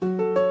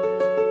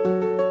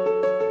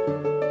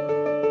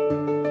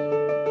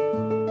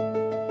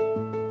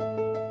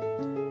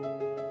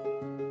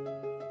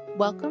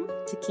Welcome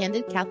to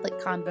Candid Catholic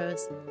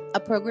Convos, a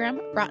program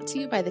brought to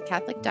you by the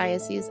Catholic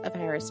Diocese of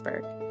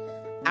Harrisburg.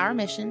 Our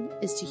mission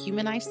is to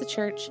humanize the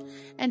Church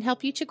and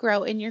help you to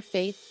grow in your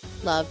faith,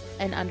 love,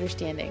 and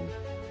understanding.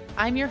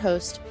 I'm your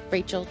host,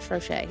 Rachel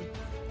Trochet,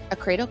 a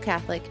cradle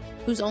Catholic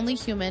who's only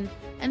human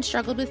and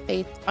struggled with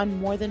faith on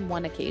more than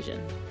one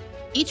occasion.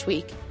 Each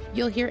week,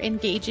 you'll hear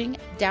engaging,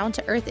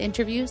 down-to-earth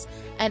interviews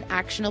and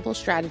actionable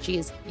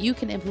strategies you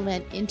can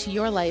implement into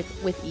your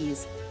life with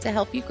ease to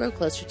help you grow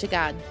closer to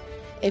God.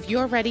 If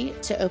you're ready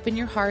to open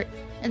your heart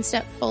and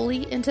step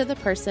fully into the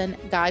person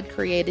God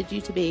created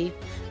you to be,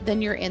 then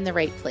you're in the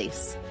right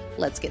place.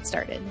 Let's get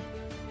started.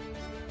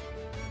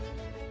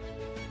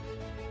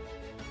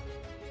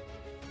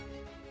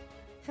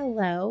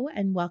 Hello,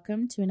 and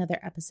welcome to another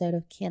episode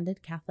of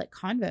Candid Catholic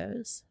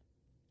Convos.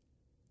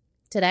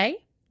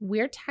 Today,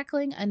 we're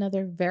tackling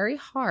another very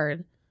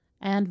hard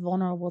and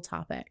vulnerable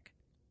topic,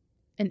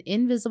 an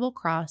invisible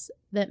cross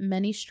that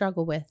many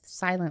struggle with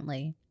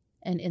silently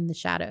and in the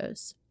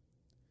shadows.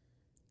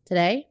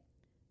 Today,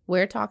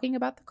 we're talking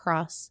about the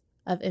cross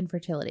of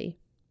infertility.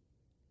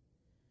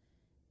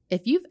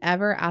 If you've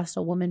ever asked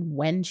a woman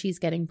when she's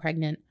getting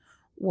pregnant,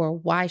 or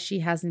why she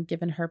hasn't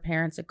given her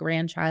parents a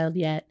grandchild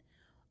yet,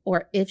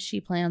 or if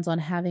she plans on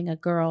having a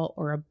girl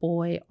or a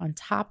boy on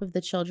top of the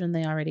children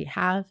they already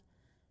have,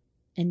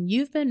 and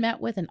you've been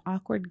met with an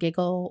awkward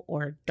giggle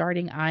or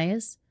darting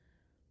eyes,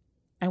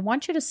 I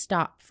want you to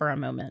stop for a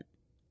moment.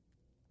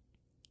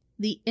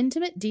 The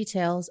intimate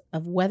details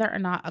of whether or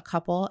not a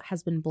couple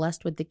has been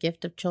blessed with the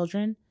gift of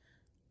children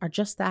are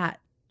just that,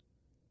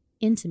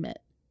 intimate.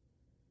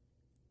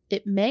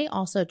 It may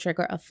also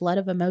trigger a flood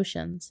of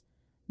emotions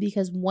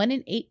because 1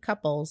 in 8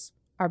 couples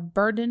are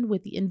burdened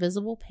with the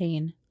invisible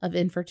pain of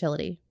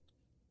infertility.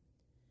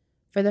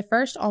 For the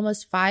first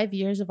almost 5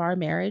 years of our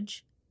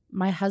marriage,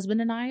 my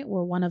husband and I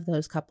were one of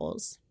those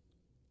couples.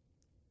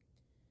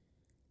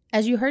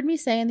 As you heard me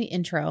say in the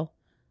intro,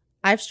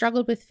 I've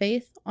struggled with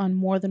faith on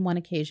more than one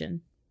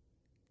occasion.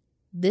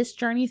 This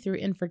journey through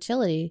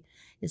infertility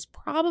is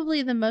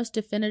probably the most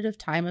definitive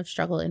time of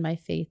struggle in my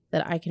faith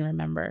that I can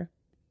remember.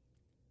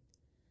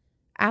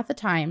 At the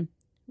time,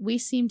 we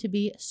seemed to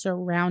be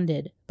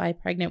surrounded by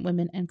pregnant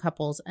women and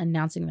couples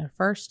announcing their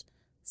first,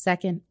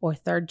 second, or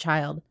third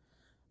child,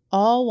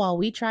 all while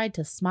we tried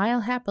to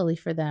smile happily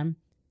for them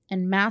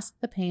and mask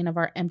the pain of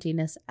our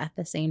emptiness at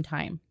the same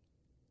time.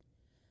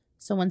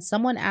 So when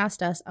someone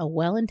asked us a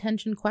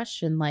well-intentioned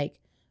question like,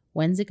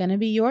 "When's it going to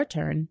be your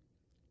turn?"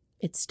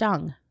 it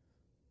stung.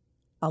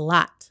 A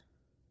lot.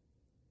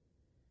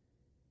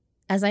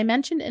 As I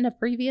mentioned in a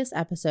previous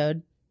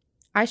episode,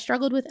 I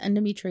struggled with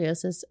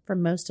endometriosis for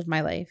most of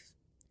my life.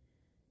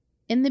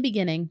 In the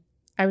beginning,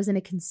 I was in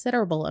a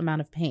considerable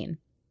amount of pain,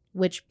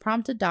 which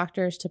prompted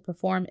doctors to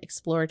perform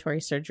exploratory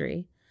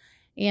surgery,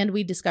 and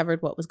we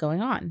discovered what was going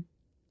on.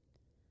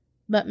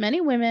 But many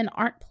women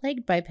aren't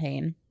plagued by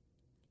pain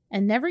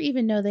and never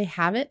even know they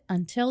have it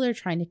until they're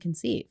trying to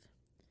conceive,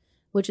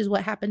 which is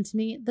what happened to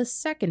me the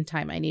second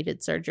time I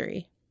needed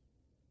surgery.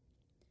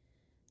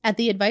 At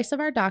the advice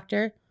of our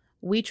doctor,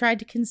 we tried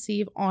to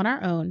conceive on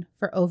our own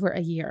for over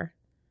a year.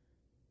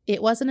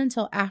 It wasn't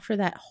until after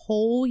that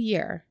whole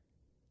year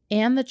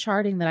and the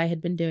charting that I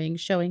had been doing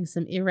showing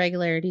some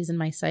irregularities in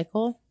my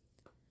cycle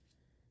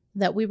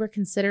that we were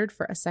considered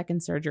for a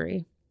second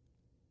surgery.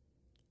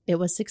 It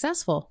was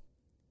successful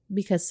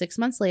because 6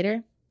 months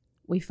later,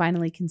 we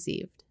finally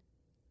conceived.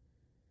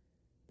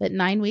 But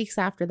 9 weeks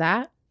after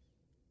that,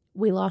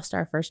 we lost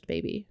our first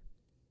baby.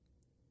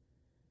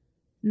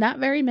 Not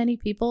very many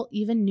people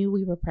even knew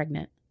we were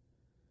pregnant,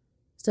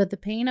 so the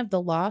pain of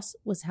the loss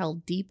was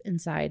held deep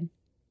inside.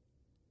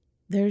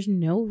 There's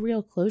no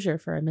real closure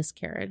for a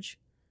miscarriage.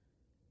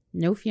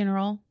 No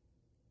funeral,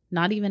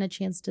 not even a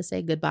chance to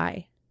say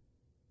goodbye.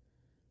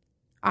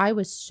 I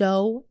was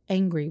so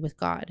angry with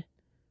God.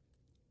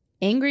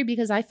 Angry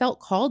because I felt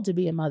called to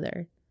be a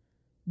mother.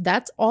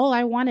 That's all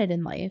I wanted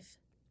in life.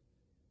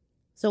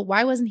 So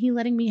why wasn't he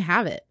letting me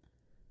have it?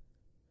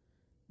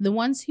 The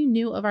ones who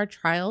knew of our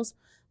trials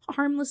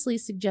harmlessly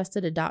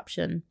suggested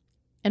adoption.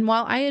 And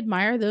while I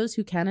admire those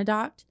who can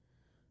adopt,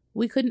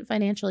 we couldn't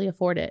financially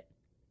afford it,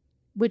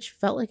 which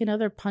felt like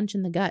another punch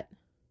in the gut,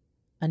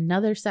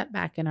 another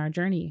setback in our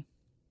journey.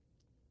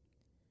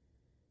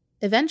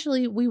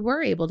 Eventually, we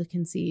were able to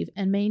conceive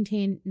and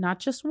maintain not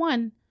just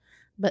 1,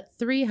 but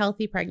 3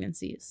 healthy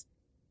pregnancies,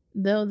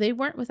 though they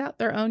weren't without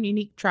their own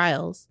unique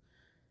trials.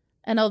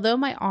 And although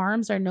my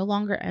arms are no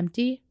longer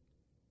empty,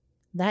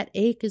 that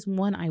ache is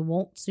one I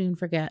won't soon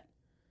forget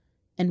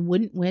and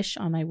wouldn't wish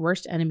on my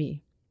worst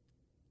enemy.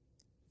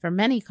 For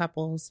many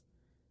couples,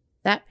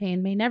 that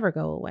pain may never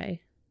go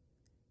away.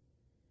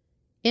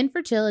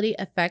 Infertility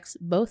affects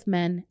both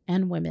men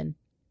and women,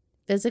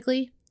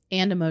 physically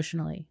and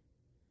emotionally.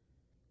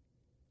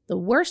 The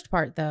worst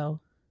part, though,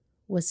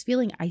 was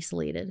feeling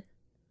isolated.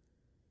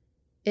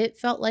 It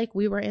felt like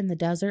we were in the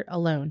desert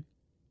alone,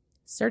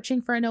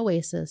 searching for an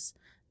oasis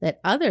that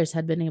others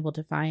had been able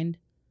to find,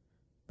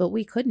 but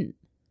we couldn't.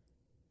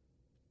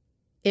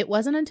 It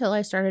wasn't until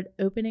I started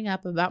opening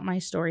up about my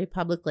story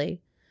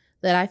publicly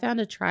that I found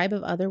a tribe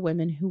of other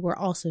women who were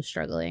also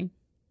struggling.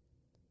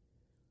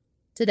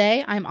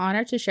 Today, I'm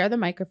honored to share the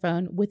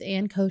microphone with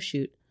Ann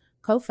Koshut,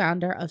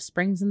 co-founder of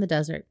Springs in the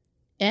Desert,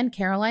 and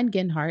Caroline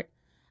Ginhart,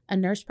 a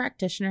nurse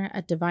practitioner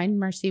at Divine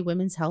Mercy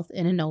Women's Health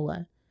in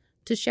Enola,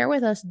 to share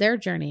with us their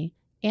journey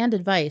and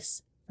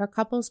advice for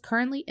couples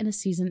currently in a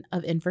season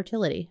of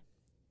infertility.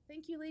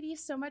 Thank you,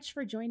 ladies, so much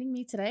for joining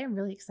me today. I'm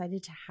really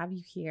excited to have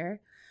you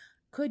here.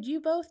 Could you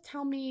both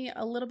tell me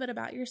a little bit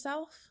about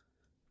yourself?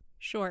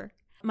 Sure.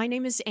 My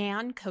name is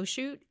Ann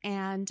Koshut,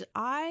 and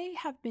I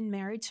have been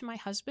married to my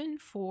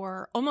husband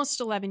for almost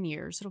 11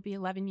 years. It'll be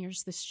 11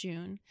 years this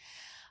June.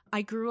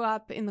 I grew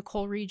up in the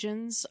coal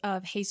regions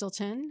of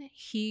Hazleton.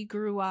 He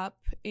grew up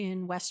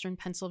in Western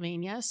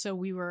Pennsylvania, so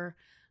we were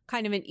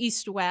kind of an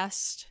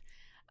East-West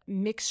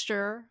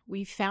mixture.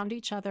 We found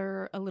each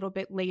other a little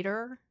bit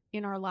later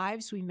in our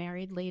lives. We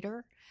married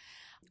later.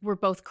 We're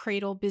both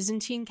cradle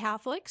Byzantine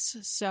Catholics,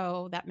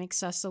 so that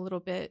makes us a little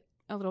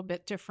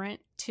bit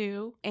different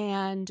too.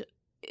 And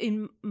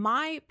in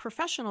my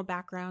professional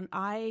background,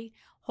 I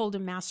hold a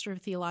Master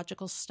of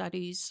Theological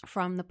Studies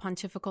from the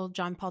Pontifical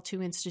John Paul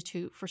II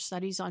Institute for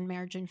Studies on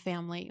Marriage and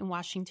Family in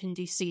Washington,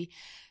 D.C.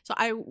 So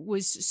I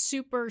was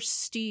super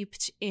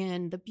steeped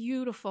in the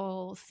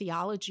beautiful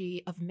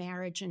theology of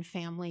marriage and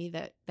family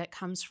that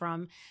comes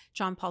from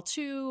John Paul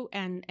II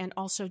and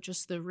also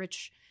just the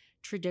rich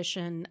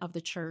tradition of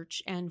the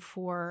church. And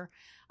for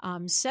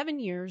 7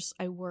 years,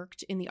 I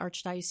worked in the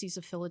Archdiocese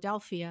of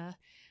Philadelphia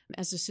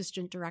as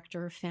Assistant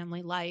Director of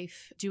Family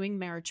Life, doing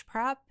marriage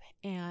prep,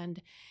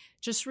 and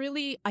just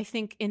really, I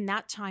think in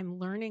that time,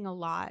 learning a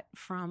lot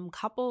from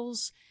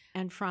couples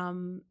and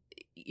from,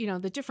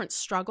 the different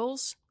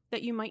struggles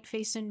that you might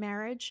face in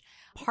marriage.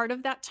 Part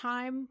of that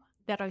time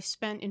that I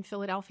spent in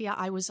Philadelphia,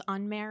 I was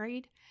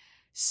unmarried.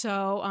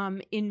 So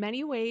in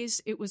many ways,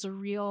 it was a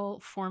real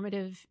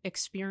formative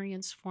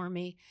experience for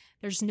me.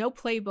 There's no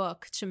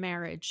playbook to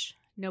marriage.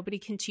 Nobody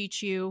can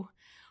teach you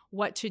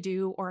what to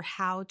do or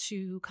how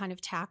to kind of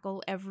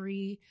tackle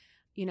every,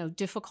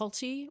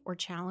 difficulty or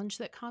challenge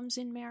that comes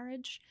in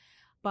marriage.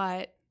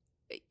 But,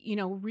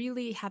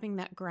 really having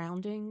that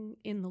grounding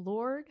in the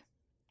Lord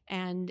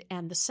and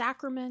the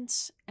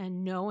sacraments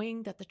and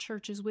knowing that the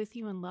church is with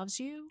you and loves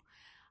you,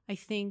 I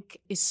think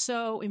is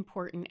so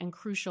important and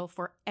crucial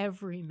for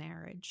every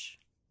marriage.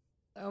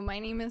 So my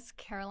name is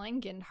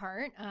Caroline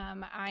Ginhart.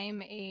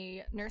 I'm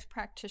a nurse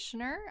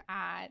practitioner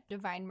at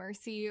Divine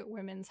Mercy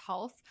Women's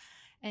Health,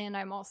 and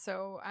I'm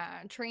also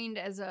trained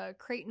as a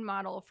Creighton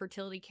model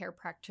fertility care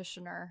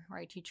practitioner, where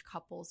I teach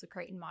couples a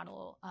Creighton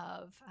model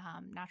of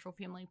natural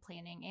family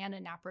planning, and a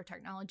NAPRO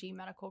technology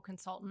medical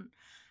consultant.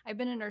 I've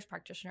been a nurse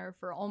practitioner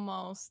for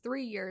almost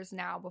 3 years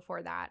now.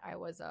 Before that, I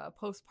was a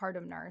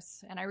postpartum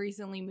nurse, and I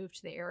recently moved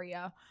to the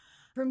area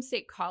from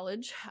State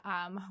College,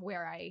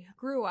 where I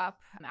grew up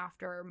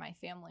after my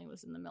family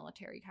was in the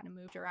military, kind of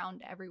moved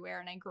around everywhere.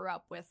 And I grew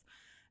up with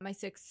my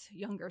 6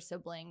 younger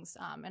siblings,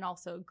 and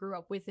also grew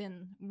up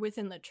within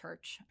the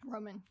church,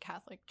 Roman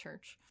Catholic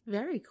Church.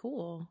 Very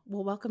cool.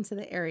 Well, welcome to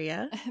the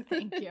area.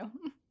 Thank you.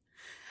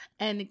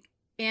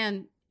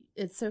 And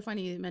it's so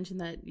funny you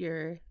mentioned that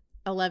you're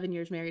 11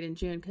 years married in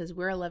June, because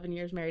we're 11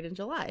 years married in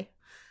July.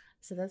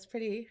 So that's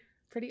pretty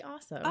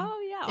awesome. Oh,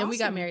 yeah. And awesome. We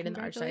got married in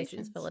the Archdiocese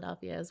of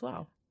Philadelphia as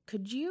well.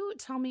 Could you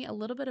tell me a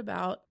little bit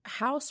about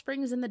how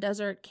Springs in the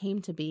Desert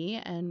came to be,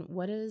 and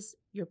what is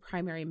your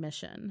primary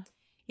mission?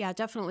 Yeah,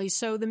 definitely.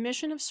 So the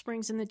mission of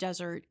Springs in the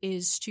Desert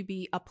is to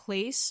be a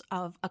place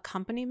of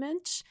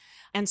accompaniment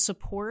and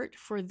support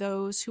for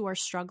those who are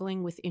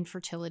struggling with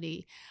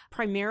infertility.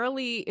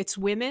 Primarily, it's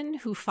women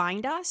who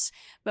find us,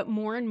 but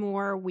more and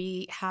more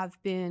we have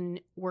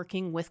been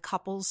working with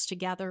couples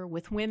together,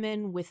 with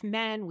women, with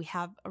men. We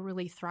have a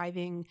really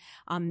thriving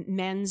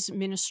men's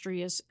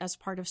ministry as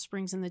part of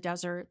Springs in the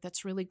Desert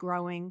that's really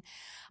growing.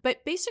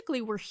 But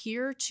basically, we're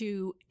here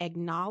to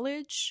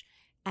acknowledge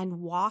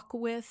and walk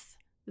with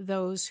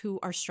those who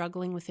are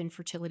struggling with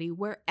infertility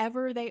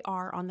wherever they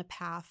are on the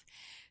path.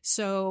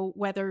 So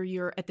whether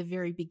you're at the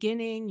very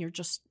beginning, you're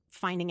just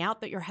finding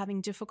out that you're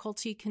having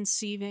difficulty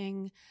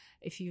conceiving,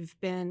 if you've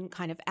been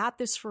kind of at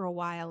this for a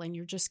while and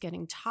you're just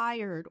getting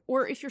tired,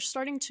 or if you're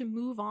starting to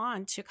move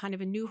on to kind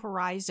of a new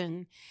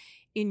horizon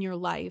in your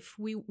life,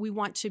 we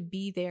want to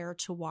be there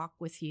to walk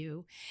with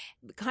you.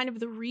 Kind of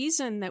the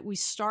reason that we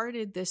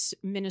started this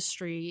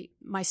ministry,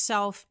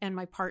 myself and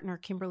my partner,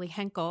 Kimberly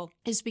Henkel,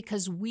 is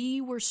because we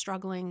were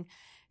struggling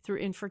through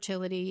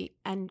infertility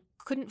and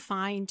couldn't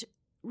find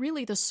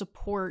really the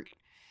support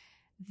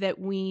that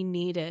we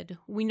needed.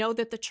 We know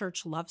that the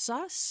church loves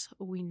us.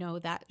 We know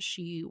that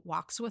she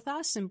walks with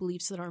us and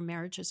believes that our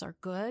marriages are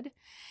good.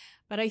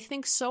 But I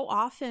think so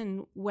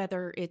often,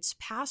 whether it's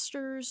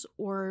pastors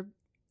or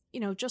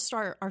just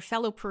our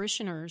fellow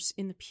parishioners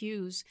in the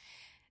pews,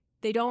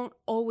 they don't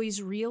always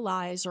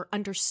realize or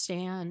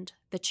understand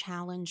the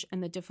challenge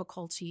and the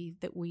difficulty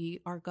that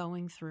we are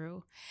going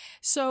through.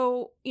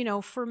 So,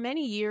 for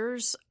many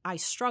years, I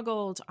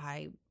struggled.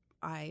 I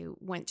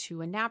went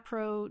to a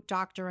NAPRO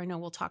doctor. I know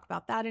we'll talk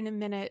about that in a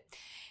minute.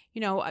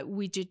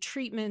 We did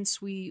treatments.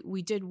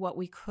 We did what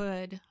we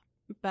could.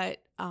 but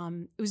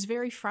it was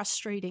very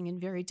frustrating and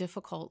very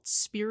difficult,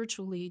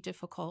 spiritually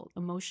difficult,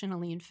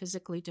 emotionally and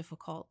physically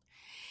difficult.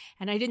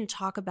 And I didn't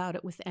talk about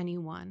it with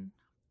anyone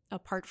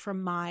apart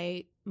from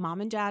my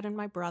mom and dad and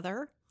my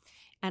brother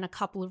and a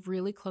couple of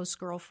really close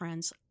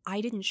girlfriends.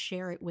 I didn't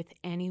share it with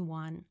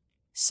anyone.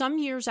 Some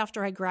years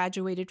after I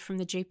graduated from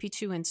the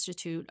JP2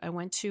 Institute, I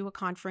went to a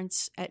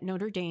conference at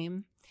Notre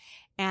Dame,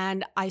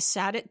 and I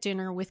sat at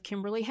dinner with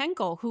Kimberly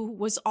Henkel, who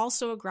was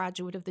also a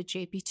graduate of the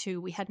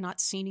JP2. We had not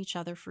seen each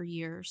other for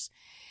years.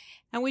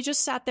 And we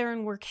just sat there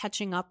and were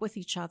catching up with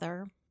each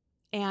other.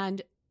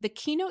 And the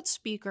keynote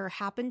speaker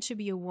happened to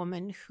be a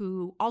woman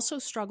who also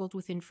struggled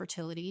with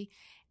infertility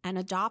and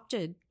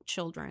adopted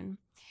children.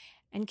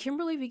 And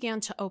Kimberly began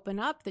to open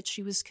up that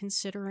she was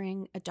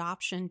considering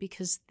adoption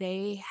because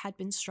they had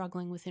been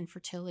struggling with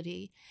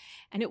infertility.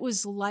 And it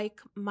was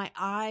like my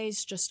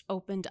eyes just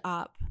opened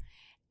up,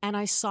 and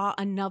I saw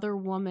another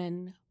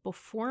woman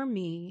before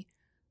me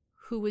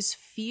who was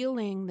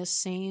feeling the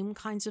same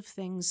kinds of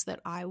things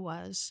that I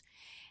was.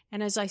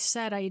 And as I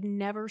said, I had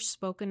never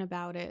spoken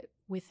about it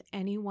with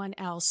anyone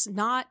else,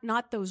 not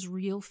those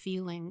real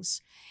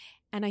feelings.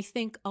 And I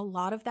think a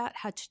lot of that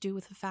had to do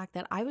with the fact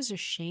that I was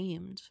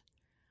ashamed.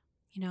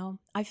 You know,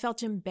 I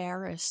felt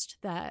embarrassed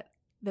that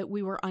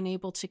we were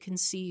unable to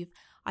conceive.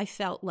 I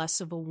felt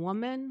less of a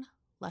woman,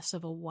 less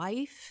of a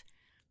wife.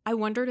 I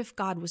wondered if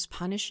God was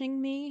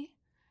punishing me.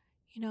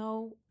 You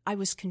know, I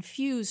was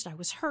confused. I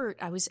was hurt.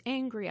 I was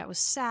angry. I was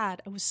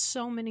sad. I was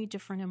so many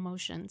different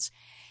emotions.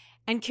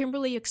 And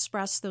Kimberly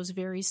expressed those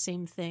very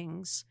same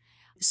things.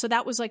 So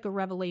that was like a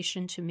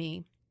revelation to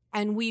me.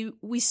 And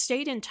we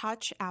stayed in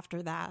touch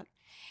after that.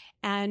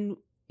 And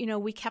you know,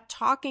 we kept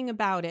talking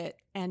about it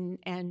and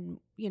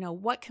you know,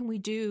 what can we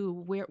do?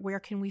 Where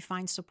can we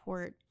find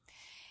support?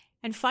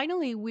 And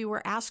finally, we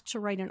were asked to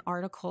write an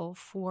article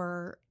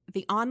for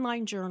the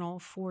online journal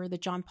for the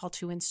John Paul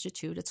II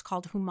Institute. It's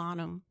called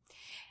Humanum.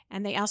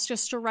 And they asked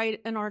us to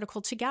write an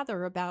article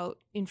together about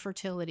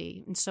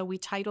infertility. And so we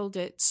titled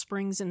it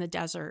Springs in the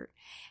Desert.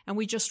 And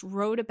we just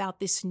wrote about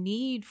this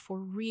need for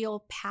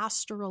real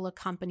pastoral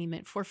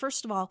accompaniment, for,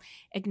 first of all,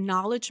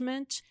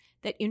 acknowledgement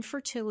that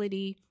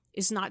infertility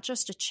is not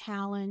just a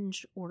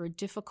challenge or a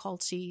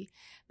difficulty,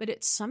 but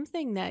it's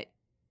something that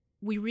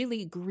we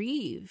really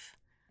grieve.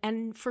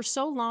 And for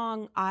so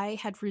long, I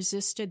had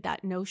resisted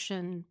that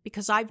notion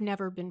because I've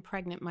never been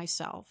pregnant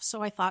myself.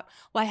 So I thought,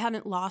 well, I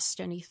haven't lost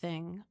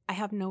anything. I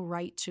have no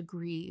right to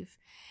grieve.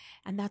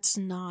 And that's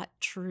not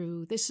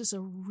true. This is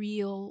a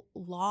real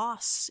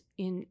loss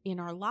in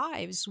our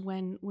lives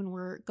when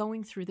we're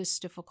going through this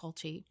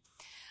difficulty.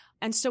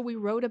 And so we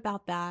wrote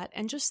about that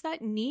and just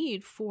that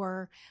need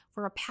for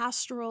a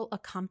pastoral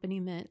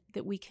accompaniment,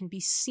 that we can be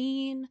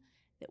seen,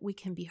 that we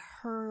can be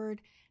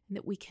heard, and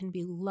that we can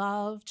be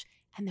loved,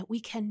 and that we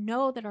can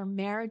know that our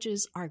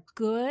marriages are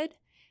good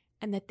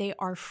and that they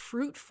are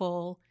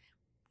fruitful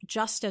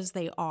just as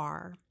they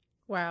are.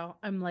 Wow.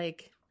 I'm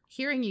like,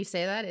 hearing you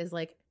say that is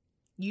like,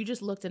 you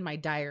just looked in my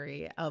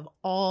diary of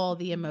all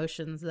the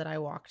emotions that I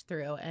walked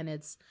through, and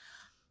it's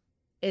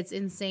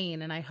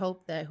insane. And I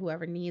hope that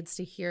whoever needs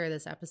to hear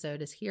this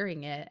episode is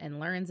hearing it and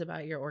learns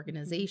about your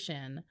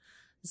organization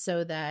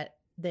so that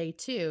they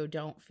too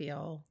don't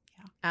feel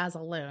as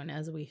alone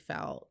as we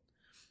felt.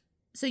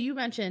 So you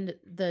mentioned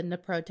the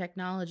NPRO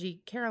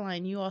technology.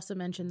 Caroline, you also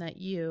mentioned that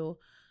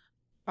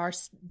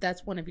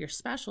that's one of your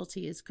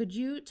specialties. Could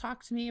you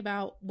talk to me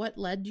about what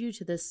led you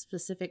to this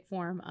specific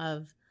form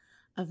of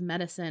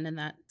medicine and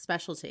that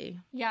specialty?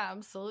 Yeah,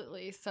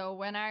 absolutely. So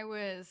when I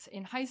was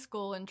in high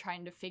school and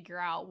trying to figure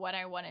out what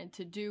I wanted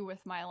to do with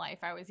my life,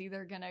 I was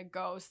either going to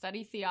go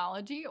study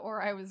theology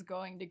or I was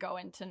going to go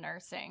into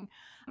nursing.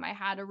 I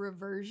had a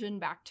reversion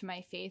back to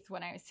my faith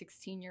when I was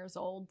 16 years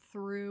old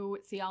through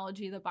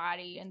theology of the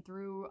body and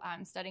through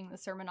studying the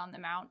Sermon on the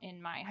Mount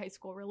in my high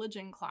school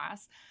religion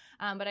class.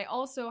 But I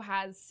also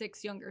had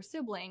 6 younger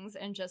siblings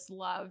and just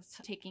loved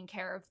taking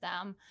care of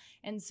them.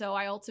 And so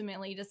I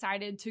ultimately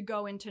decided to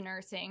go into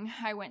nursing.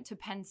 I went to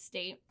Penn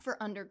State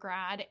for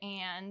undergrad,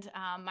 and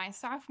my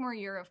sophomore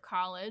year of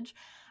college,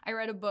 I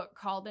read a book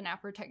called The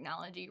NAPRO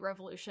Technology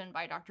Revolution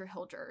by Dr.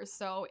 Hilgers.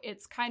 So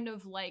it's kind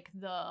of like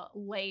the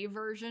lay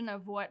version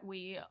of what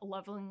we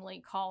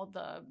lovingly call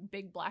the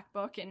Big Black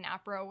Book in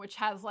NAPRO, which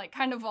has like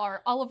kind of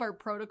all of our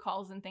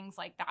protocols and things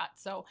like that.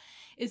 So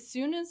as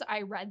soon as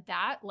I read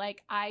that,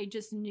 like I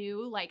just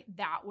knew like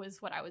that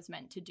was what I was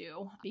meant to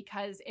do,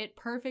 because it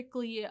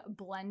perfectly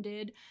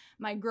blended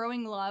my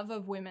growing love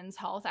of women's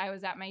health. I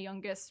was at my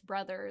youngest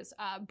brother's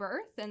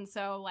birth. And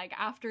so like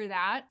after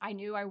that, I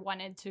knew I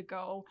wanted to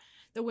go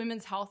the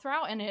women's health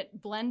route, and it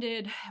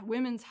blended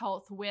women's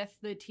health with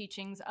the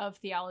teachings of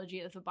theology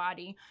of the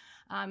body.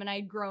 And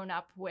I'd grown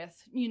up with,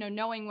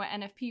 knowing what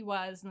NFP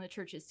was and the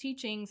church's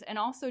teachings. And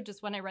also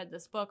just when I read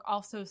this book,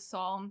 also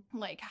saw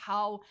like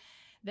how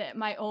that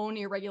my own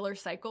irregular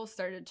cycle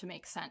started to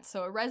make sense.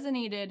 So it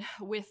resonated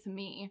with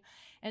me.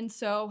 And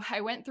so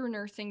I went through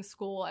nursing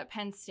school at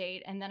Penn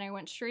State, and then I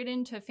went straight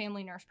into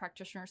family nurse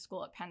practitioner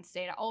school at Penn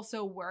State. I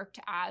also worked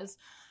as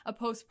a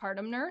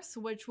postpartum nurse,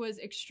 which was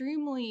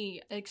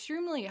extremely,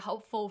 extremely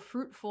helpful,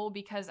 fruitful,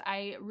 because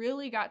I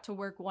really got to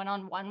work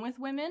one-on-one with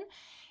women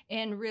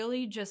and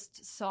really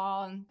just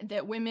saw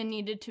that women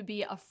needed to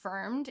be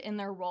affirmed in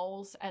their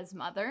roles as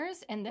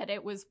mothers, and that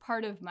it was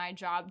part of my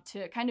job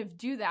to kind of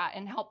do that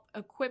and help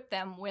equip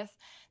them with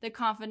the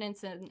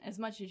confidence in as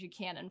much as you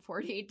can in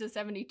 48 to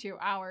 72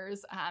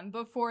 hours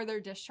before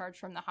they're discharged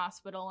from the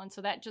hospital. And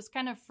so that just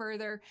kind of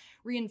further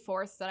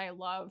reinforced that I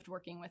loved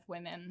working with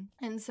women.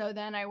 And so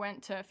then I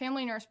went to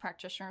family nurse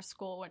practitioner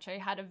school, which I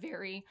had a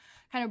very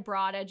kind of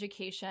broad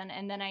education.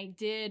 And then I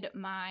did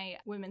my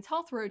women's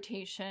health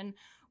rotation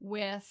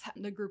with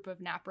the group of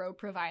NAPRO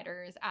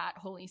providers at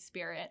Holy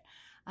Spirit.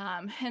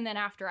 And then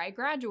after I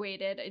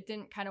graduated, it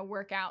didn't kind of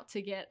work out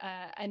to get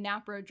a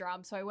NAPRO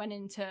job. So I went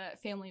into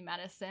family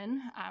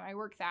medicine. I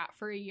worked that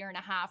for a year and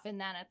a half. And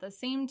then at the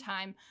same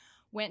time,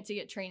 went to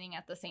get training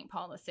at the St.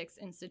 Paul VI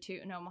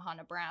Institute in Omaha,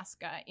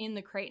 Nebraska in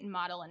the Creighton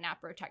model and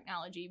NAPRO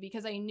technology,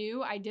 because I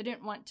knew I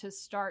didn't want to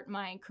start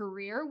my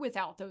career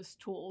without those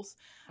tools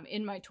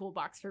in my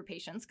toolbox for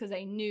patients, because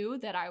I knew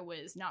that I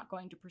was not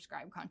going to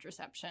prescribe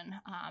contraception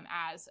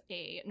as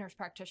a nurse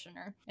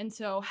practitioner. And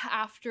so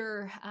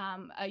after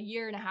a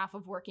year and a half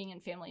of working in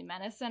family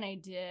medicine, I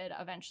did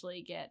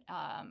eventually get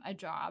a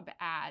job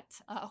at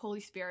Holy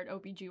Spirit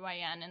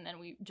OBGYN, and then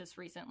we just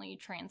recently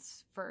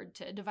transferred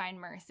to Divine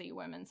Mercy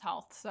Women's Health.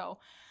 So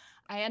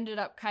I ended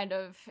up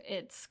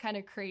it's kind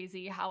of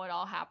crazy how it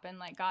all happened.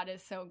 Like, God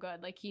is so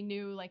good. Like, he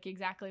knew like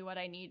exactly what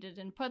I needed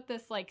and put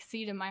this like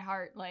seed in my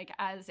heart, like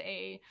as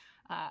a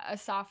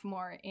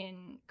sophomore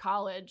in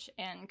college,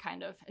 and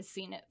kind of has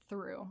seen it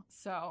through.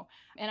 So,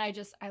 and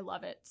I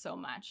love it so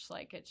much.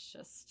 Like, it's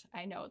just,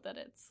 I know that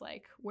it's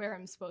like where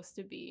I'm supposed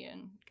to be,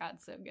 and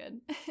God's so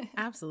good.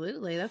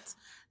 Absolutely.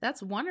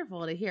 That's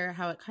wonderful to hear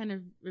how it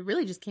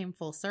really just came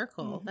full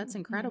circle. Mm-hmm, That's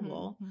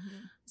incredible. mm-hmm,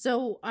 mm-hmm.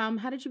 So,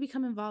 how did you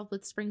become involved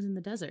with Springs in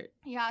the Desert?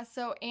 Yeah,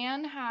 so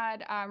Anne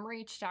had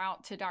reached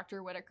out to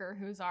Dr. Whitaker,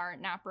 who's our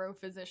NAPRO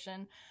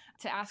physician,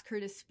 to ask her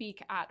to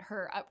speak at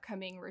her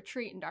upcoming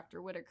retreat. And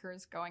Dr. Whitaker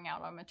is going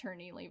out on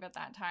maternity leave at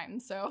that time.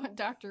 So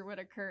Dr.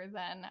 Whitaker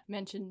then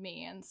mentioned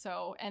me.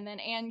 And then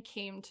Anne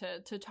came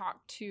to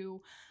talk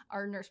to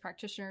our nurse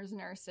practitioners,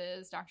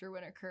 nurses, Dr.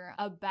 Whitaker,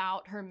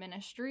 about her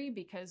ministry,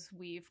 because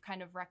we've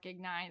kind of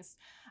recognized,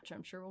 which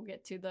I'm sure we'll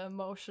get to, the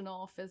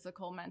emotional,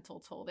 physical,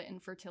 mental toll that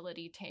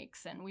infertility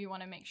takes. And we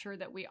want to make sure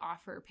that we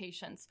offer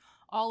patients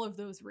all of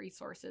those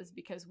resources,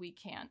 because we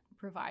can't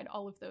provide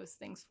all of those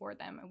things for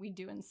them. And we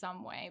do in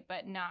some way,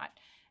 but not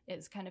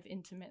as kind of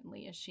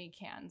intimately as she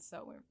can.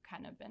 So we've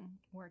kind of been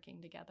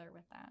working together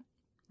with that.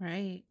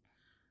 Right.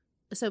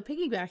 So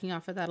piggybacking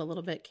off of that a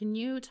little bit, can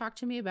you talk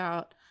to me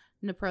about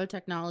NAPRO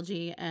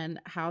technology and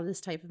how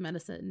this type of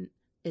medicine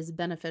is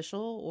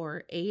beneficial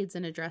or aids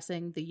in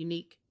addressing the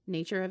unique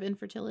nature of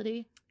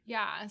infertility?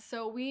 Yeah,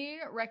 so we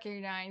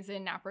recognize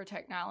in NAPRO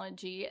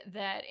technology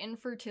that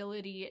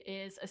infertility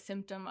is a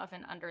symptom of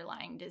an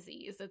underlying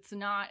disease. It's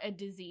not a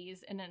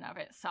disease in and of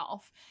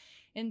itself.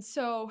 And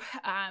so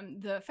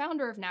the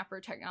founder of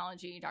NAPRO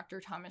technology, Dr.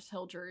 Thomas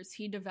Hilgers,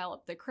 he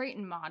developed the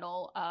Creighton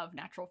model of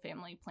natural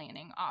family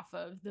planning off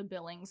of the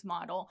Billings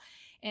model.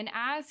 And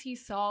as he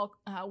saw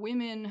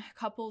women,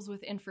 couples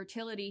with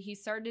infertility, he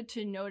started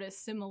to notice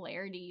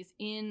similarities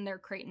in their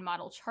Creighton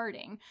model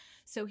charting.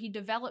 So he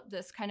developed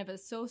this kind of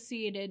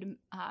associated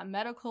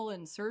medical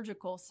and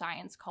surgical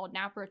science called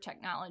NAPRO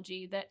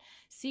technology that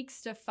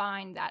seeks to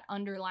find that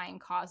underlying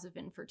cause of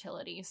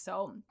infertility.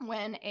 So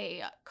when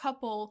a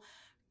couple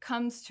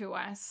comes to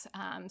us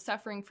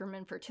suffering from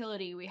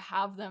infertility, we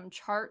have them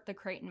chart the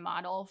Creighton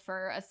model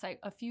for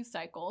a few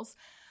cycles.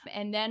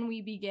 And then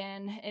we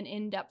begin an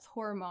in-depth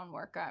hormone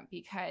workup,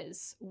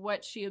 because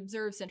what she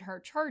observes in her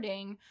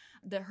charting,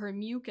 her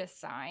mucus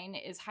sign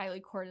is highly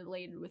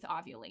correlated with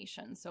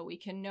ovulation. So we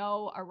can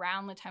know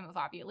around the time of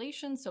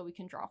ovulation, so we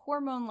can draw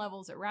hormone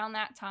levels around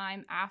that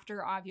time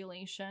after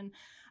ovulation,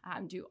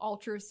 do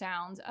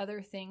ultrasounds,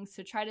 other things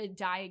to try to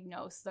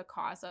diagnose the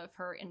cause of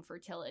her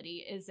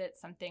infertility. Is it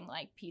something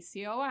like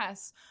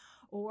PCOS,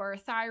 or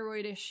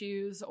thyroid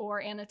issues,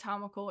 or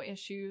anatomical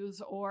issues,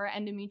 or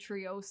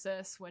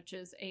endometriosis, which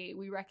is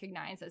we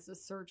recognize as a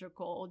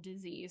surgical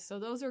disease. So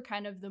those are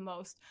kind of the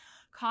most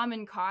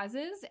common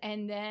causes.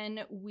 And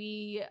then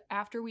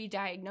after we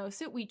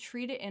diagnose it, we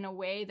treat it in a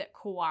way that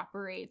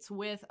cooperates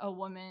with a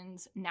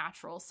woman's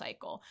natural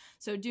cycle.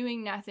 So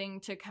doing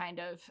nothing to kind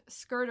of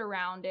skirt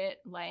around it,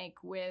 like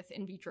with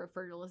in vitro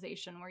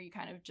fertilization, where you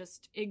kind of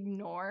just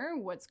ignore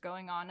what's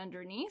going on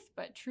underneath,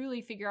 but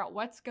truly figure out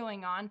what's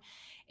going on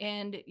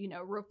and,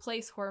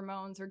 replace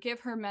hormones or give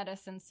her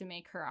medicines to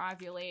make her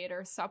ovulate,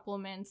 or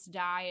supplements,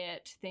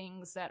 diet,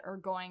 things that are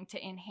going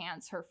to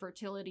enhance her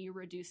fertility,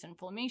 reduce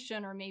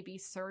inflammation, or maybe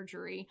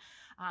surgery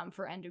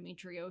for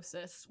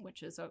endometriosis,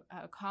 which is a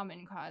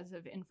common cause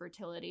of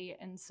infertility.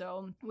 And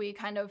so we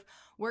kind of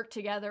work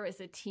together as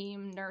a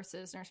team,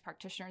 nurses, nurse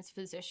practitioners,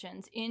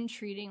 physicians, in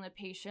treating the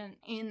patient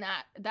in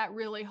that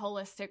really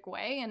holistic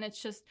way. And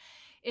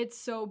it's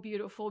so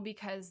beautiful,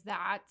 because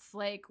that's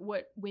like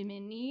what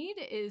women need,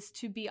 is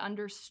to be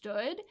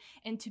understood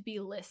and to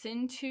be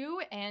listened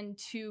to, and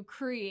to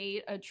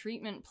create a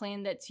treatment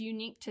plan that's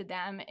unique to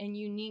them and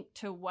unique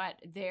to what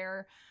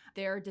their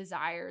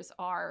desires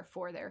are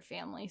for their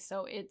family.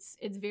 So it's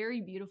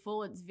very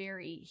beautiful. It's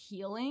very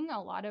healing.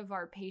 A lot of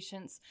our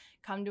patients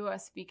come to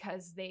us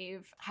because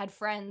they've had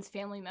friends,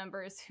 family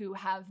members who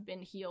have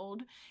been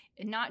healed,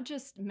 not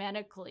just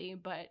medically,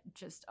 but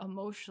just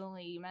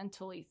emotionally,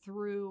 mentally,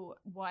 through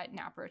what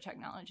NAPRO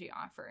technology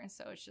offers.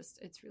 So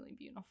it's really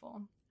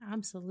beautiful.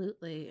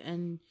 Absolutely.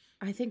 And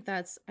I think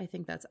that's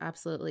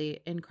absolutely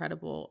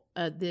incredible.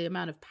 The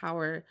amount of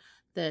power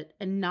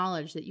and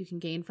knowledge that you can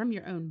gain from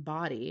your own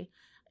body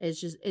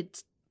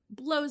it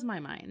blows my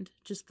mind,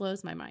 just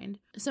blows my mind.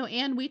 So,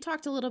 Anne, we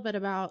talked a little bit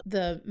about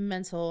the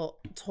mental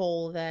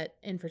toll that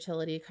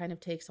infertility kind of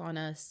takes on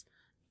us,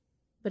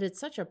 but it's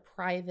such a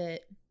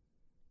private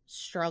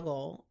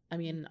struggle. I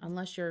mean,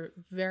 unless you're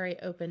very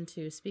open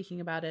to speaking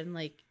about it, and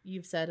like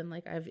you've said, and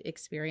like I've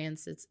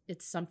experienced,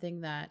 it's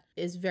something that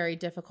is very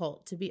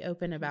difficult to be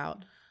open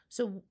about.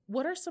 So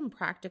what are some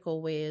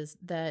practical ways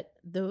that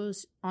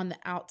those on the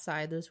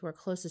outside, those who are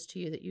closest to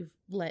you that you've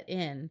let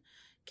in,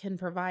 can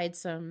provide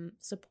some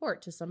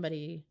support to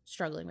somebody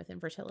struggling with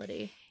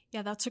infertility?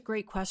 Yeah, that's a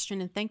great question.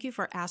 And thank you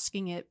for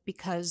asking it,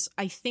 because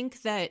I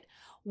think that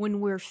when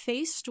we're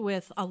faced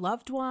with a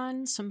loved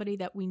one, somebody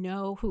that we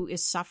know who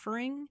is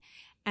suffering,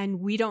 and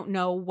we don't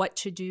know what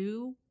to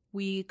do,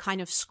 we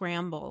kind of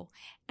scramble.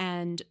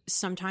 And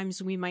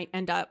sometimes we might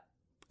end up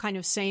kind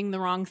of saying the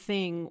wrong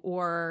thing,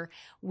 or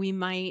we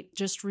might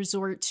just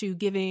resort to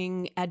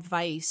giving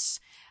advice.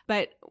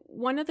 But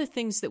one of the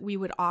things that we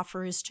would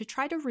offer is to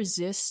try to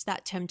resist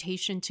that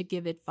temptation to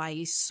give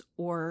advice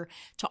or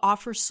to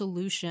offer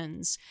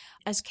solutions.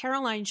 As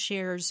Caroline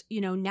shares,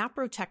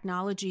 NAPRO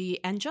technology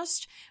and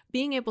just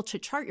being able to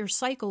chart your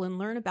cycle and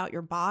learn about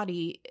your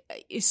body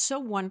is so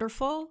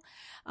wonderful,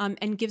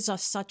 and gives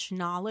us such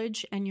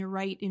knowledge. And you're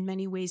right, in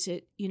many ways,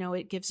 it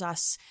gives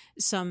us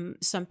some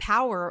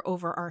power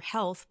over our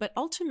health, but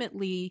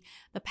ultimately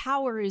the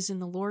power is in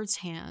the Lord's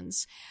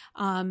hands.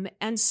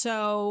 And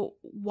so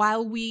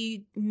while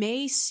we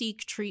may seek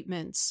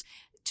treatments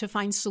to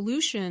find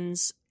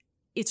solutions,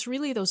 it's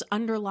really those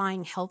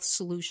underlying health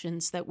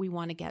solutions that we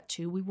want to get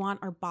to. We want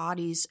our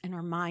bodies and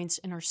our minds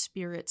and our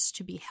spirits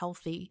to be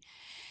healthy.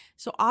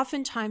 So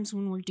oftentimes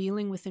when we're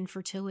dealing with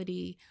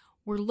infertility,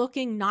 we're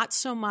looking not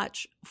so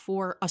much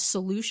for a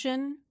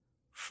solution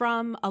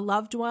from a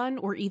loved one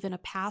or even a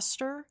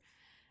pastor,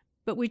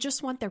 but we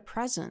just want their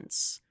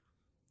presence.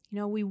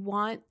 We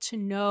want to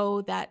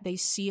know that they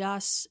see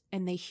us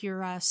and they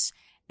hear us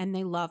and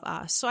they love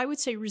us. So I would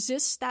say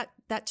resist that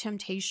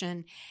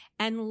temptation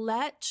and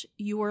let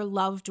your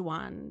loved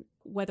one,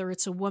 whether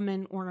it's a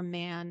woman or a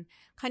man,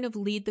 kind of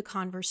lead the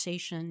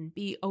conversation,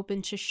 be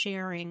open to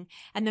sharing,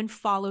 and then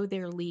follow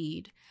their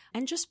lead.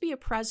 And just be a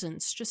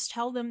presence. Just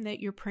tell them that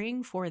you're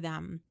praying for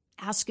them.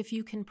 Ask if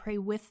you can pray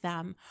with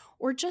them,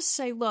 or just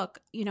say, look,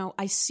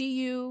 I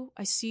see you.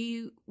 I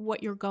see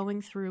what you're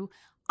going through.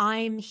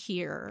 I'm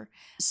here.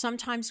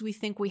 Sometimes we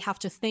think we have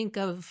to think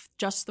of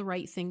just the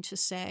right thing to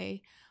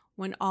say,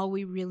 when all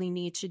we really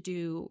need to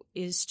do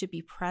is to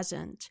be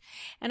present.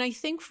 And I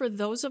think for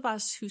those of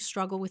us who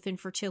struggle with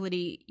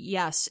infertility,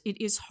 yes,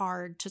 it is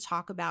hard to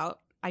talk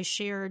about. I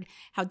shared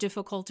how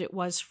difficult it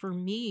was for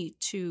me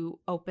to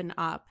open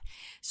up.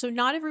 So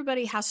not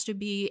everybody has to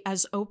be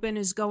as open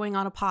as going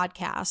on a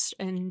podcast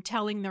and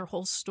telling their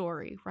whole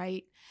story,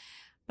 right?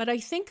 But I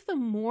think the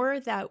more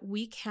that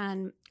we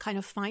can kind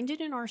of find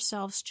it in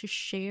ourselves to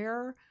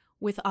share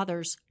with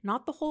others,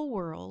 not the whole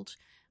world,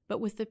 but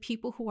with the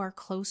people who are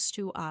close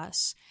to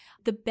us,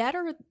 the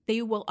better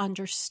they will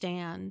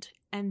understand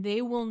and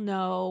they will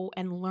know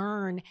and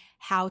learn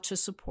how to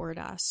support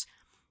us.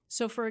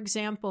 So for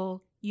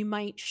example, you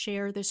might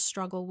share this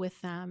struggle with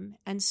them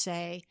and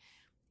say,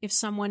 if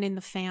someone in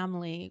the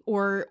family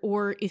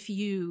or if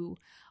you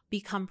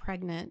become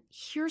pregnant,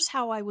 here's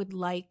how I would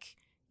like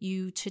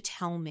you to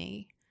tell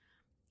me.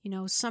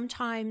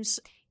 Sometimes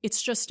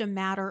it's just a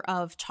matter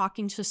of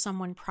talking to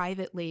someone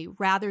privately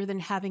rather than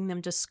having them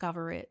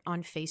discover it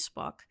on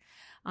Facebook,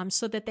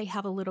 so that they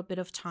have a little bit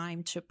of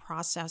time to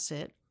process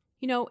it.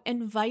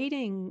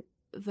 Inviting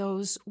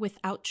those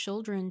without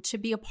children to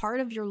be a part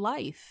of your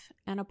life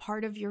and a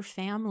part of your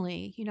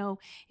family,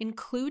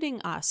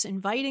 including us,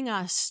 inviting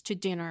us to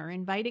dinner,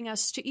 inviting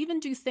us to even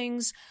do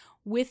things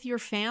with your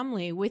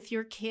family, with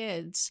your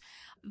kids.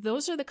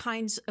 Those are the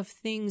kinds of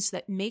things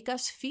that make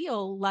us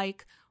feel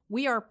like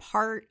we are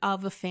part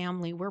of a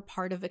family. We're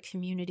part of a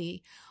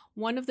community.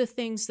 One of the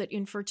things that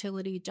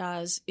infertility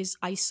does is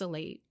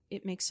isolate.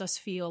 It makes us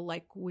feel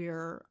like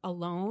we're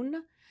alone.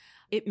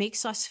 It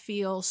makes us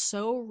feel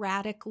so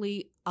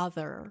radically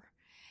other.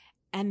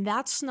 And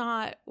that's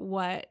not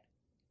what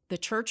the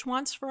church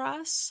wants for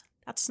us.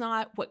 That's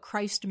not what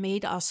Christ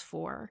made us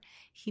for.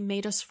 He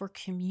made us for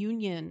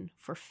communion,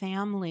 for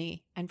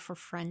family, and for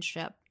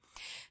friendship.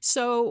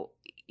 So,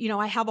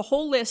 I have a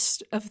whole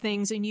list of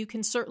things, and you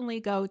can certainly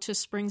go to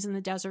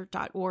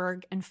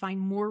springsinthedesert.org and find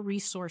more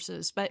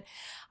resources. But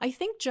I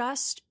think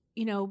just,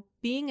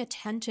 being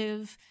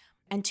attentive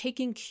and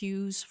taking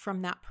cues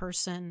from that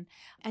person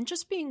and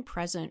just being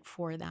present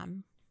for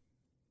them.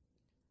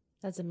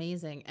 That's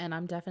amazing. And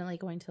I'm definitely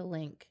going to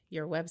link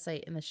your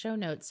website in the show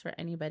notes for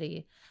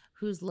anybody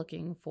who's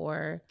looking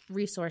for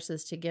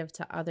resources to give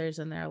to others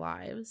in their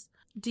lives.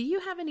 Do you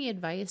have any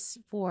advice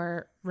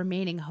for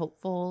remaining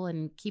hopeful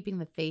and keeping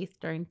the faith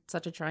during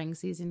such a trying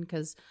season?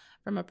 Because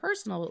from a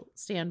personal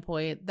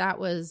standpoint, that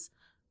was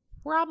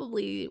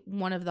probably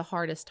one of the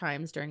hardest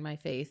times during my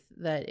faith.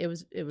 That it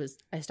was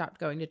I stopped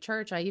going to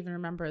church. I even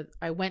remember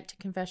I went to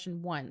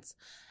confession once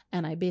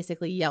and I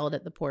basically yelled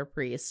at the poor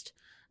priest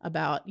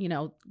about,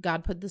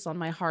 God put this on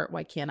my heart.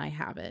 Why can't I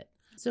have it?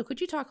 So could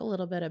you talk a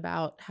little bit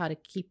about how to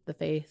keep the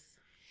faith?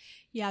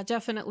 Yeah,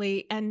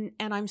 definitely. And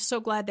I'm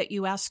so glad that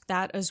you asked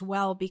that as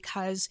well,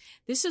 because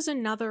this is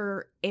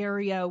another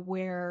area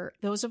where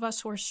those of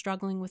us who are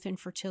struggling with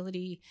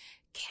infertility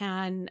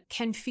can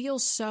feel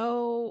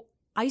so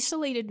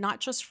isolated, not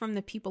just from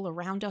the people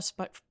around us,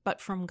 but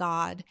from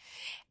God.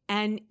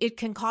 And it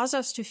can cause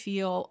us to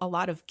feel a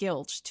lot of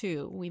guilt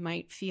too. We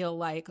might feel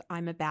like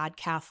I'm a bad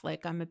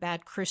Catholic, I'm a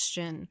bad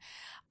Christian.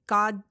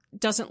 God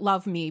doesn't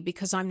love me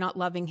because I'm not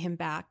loving him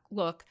back.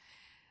 Look,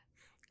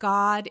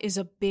 God is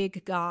a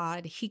big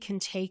God. He can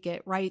take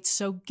it, right?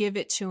 So give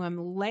it to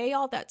him. Lay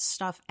all that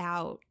stuff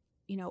out.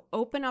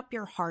 Open up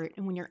your heart.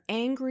 And when you're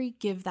angry,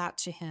 give that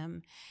to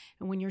him.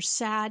 And when you're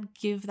sad,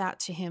 give that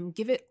to him.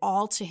 Give it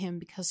all to him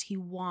because he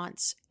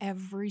wants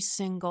every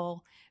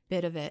single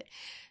bit of it.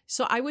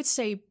 So I would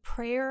say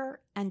prayer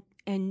and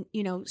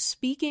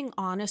speaking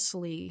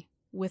honestly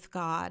with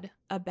God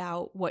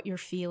about what you're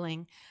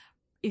feeling.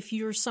 If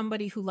you're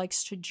somebody who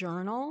likes to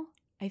journal,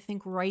 I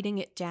think writing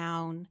it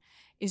down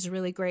is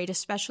really great,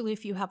 especially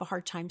if you have a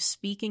hard time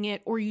speaking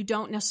it or you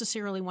don't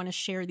necessarily want to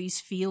share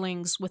these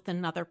feelings with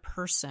another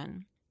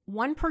person.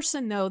 One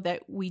person, though,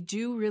 that we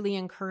do really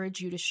encourage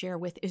you to share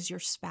with is your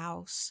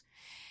spouse.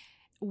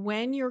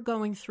 When you're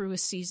going through a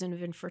season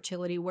of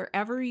infertility,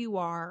 wherever you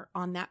are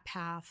on that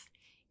path,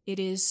 it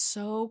is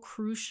so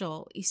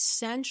crucial,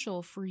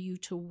 essential for you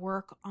to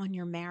work on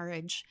your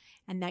marriage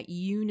and that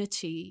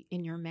unity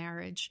in your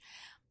marriage.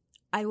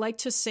 I like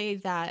to say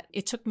that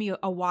it took me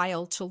a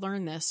while to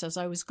learn this as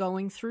I was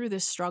going through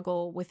this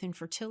struggle with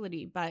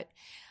infertility, but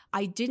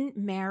I didn't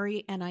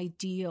marry an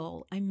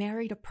ideal. I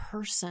married a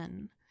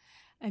person.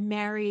 I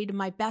married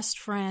my best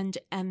friend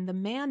and the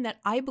man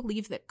that I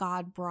believe that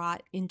God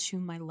brought into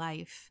my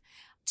life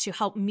to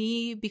help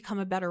me become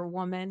a better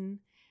woman,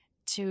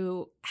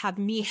 to have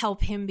me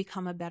help him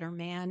become a better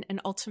man, and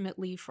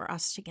ultimately for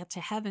us to get to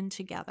heaven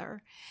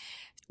together.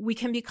 We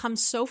can become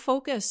so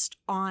focused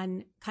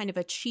on kind of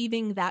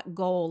achieving that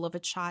goal of a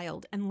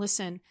child. And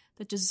listen,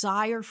 the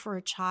desire for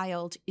a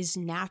child is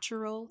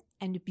natural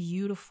and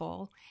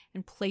beautiful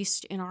and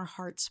placed in our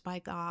hearts by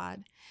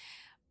God.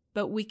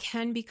 But we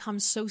can become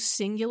so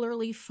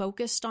singularly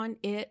focused on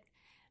it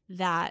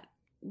that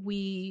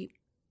we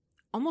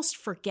almost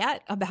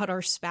forget about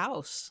our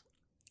spouse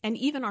and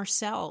even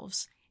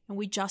ourselves, and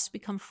we just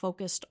become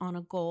focused on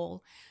a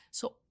goal.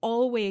 So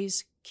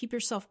always keep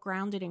yourself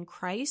grounded in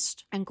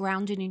Christ and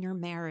grounded in your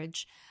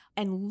marriage,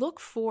 and look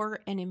for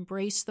and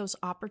embrace those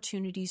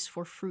opportunities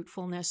for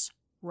fruitfulness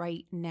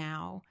right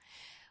now.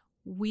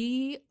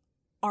 We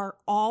are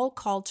all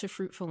called to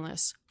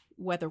fruitfulness,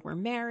 whether we're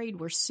married,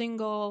 we're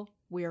single,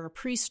 we're a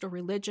priest or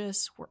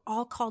religious, we're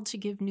all called to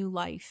give new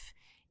life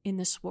in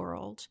this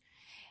world.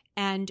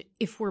 And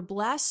if we're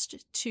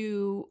blessed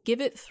to give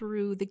it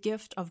through the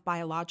gift of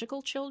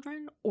biological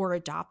children or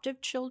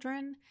adoptive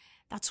children,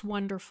 that's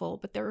wonderful.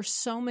 But there are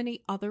so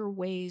many other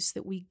ways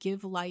that we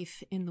give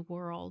life in the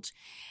world.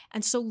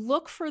 And so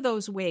look for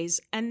those ways.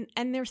 And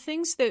there are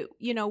things that,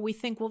 we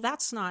think, well,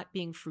 that's not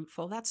being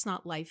fruitful. That's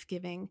not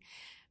life-giving.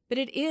 But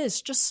it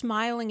is just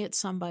smiling at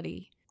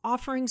somebody,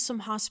 offering some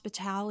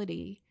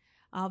hospitality,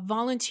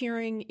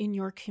 volunteering in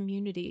your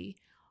community,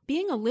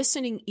 being a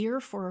listening ear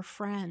for a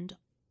friend.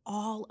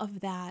 All of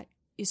that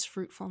is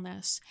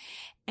fruitfulness.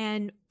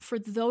 And for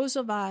those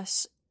of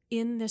us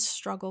in this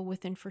struggle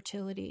with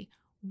infertility,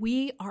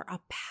 we are a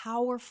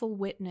powerful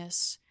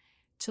witness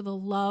to the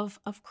love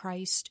of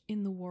Christ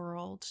in the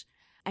world.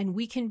 And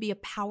we can be a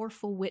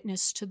powerful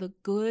witness to the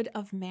good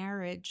of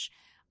marriage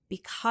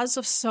because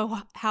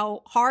of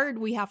how hard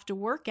we have to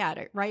work at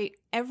it, right?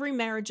 Every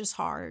marriage is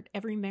hard.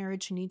 Every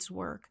marriage needs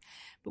work.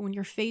 But when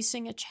you're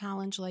facing a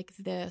challenge like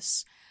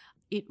this,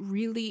 it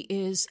really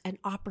is an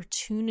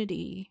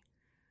opportunity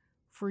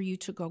for you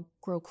to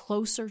grow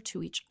closer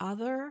to each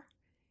other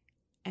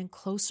and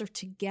closer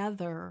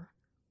together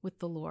with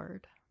the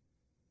Lord.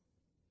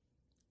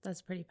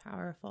 That's pretty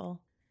powerful.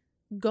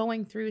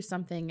 Going through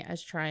something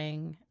as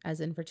trying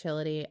as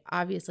infertility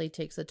obviously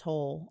takes a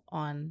toll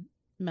on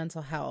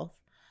mental health.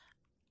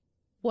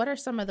 What are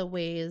some of the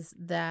ways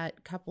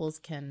that couples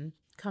can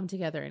come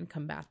together and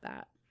combat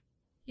that?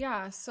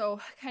 Yeah, so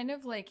kind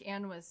of like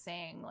Anne was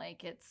saying,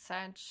 like it's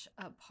such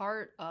a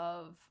part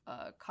of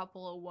a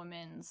couple of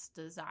women's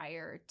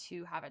desire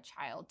to have a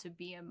child, to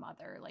be a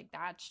mother. Like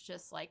that's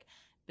just like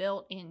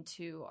built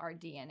into our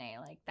DNA.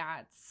 Like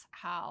that's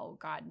how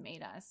God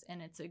made us,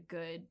 and it's a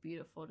good,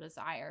 beautiful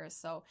desire.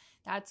 So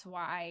that's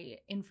why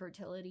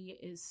infertility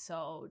is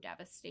so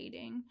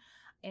devastating.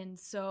 And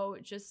so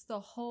just the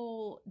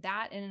whole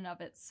that in and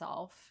of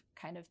itself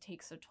kind of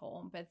takes a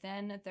toll. But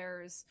then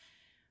there's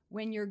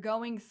when you're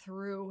going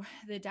through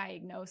the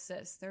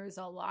diagnosis, there's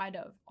a lot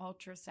of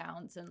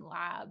ultrasounds and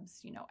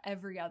labs,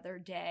 every other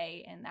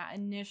day. And that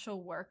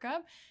initial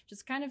workup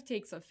just kind of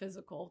takes a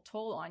physical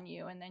toll on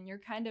you. And then you're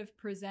kind of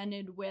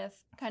presented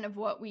with kind of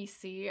what we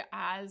see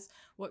as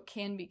what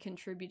can be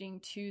contributing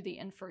to the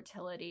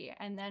infertility.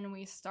 And then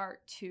we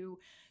start to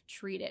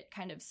treat it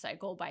kind of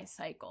cycle by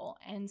cycle.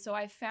 And so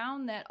I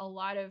found that a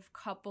lot of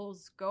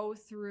couples go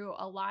through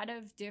a lot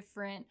of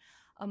different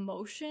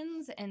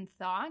emotions and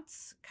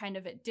thoughts kind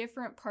of at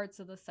different parts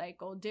of the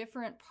cycle,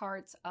 different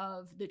parts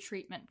of the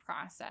treatment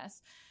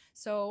process.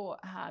 So,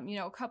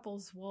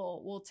 couples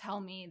will tell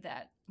me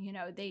that,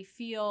 they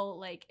feel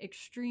like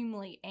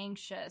extremely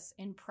anxious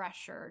and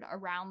pressured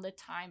around the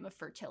time of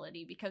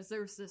fertility because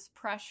there's this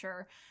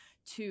pressure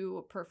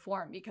to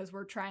perform because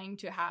we're trying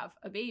to have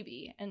a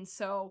baby. And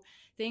so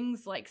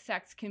things like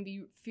sex can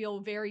feel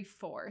very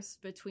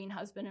forced between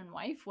husband and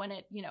wife when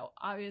it,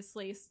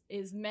 obviously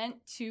is meant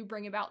to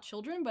bring about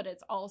children, but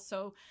it's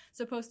also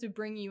supposed to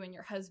bring you and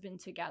your husband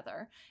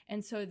together.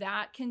 And so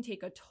that can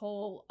take a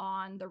toll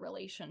on the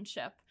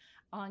relationship,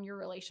 on your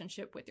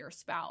relationship with your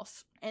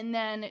spouse. And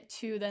then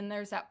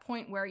there's that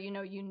point where,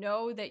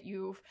 that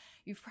you've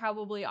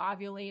probably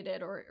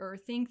ovulated or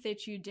think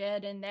that you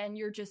did, and then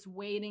you're just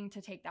waiting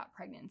to take that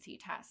pregnancy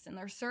test. And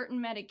there's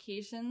certain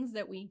medications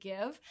that we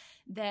give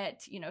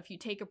that, if you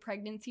take a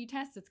pregnancy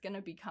test, it's going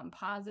to become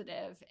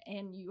positive,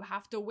 and you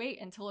have to wait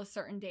until a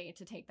certain day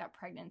to take that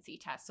pregnancy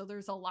test. So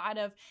there's a lot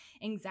of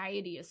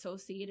anxiety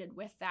associated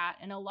with that.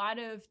 And a lot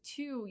of,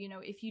 too,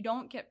 if you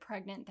don't get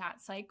pregnant that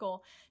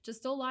cycle,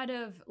 just a lot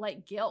of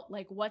like guilt,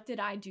 like what did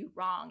I do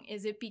wrong?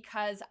 Is it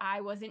because I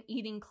wasn't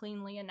eating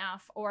cleanly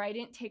enough, or I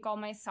didn't take all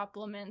my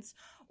supplements,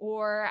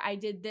 or I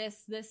did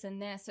this,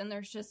 and this? And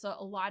there's just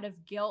a lot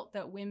of guilt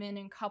that women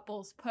and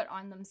couples put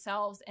on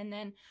themselves. And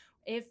then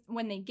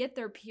when they get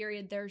their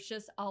period, there's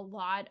just a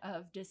lot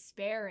of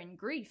despair and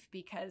grief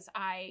because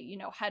I,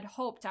 had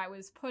hoped, I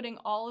was putting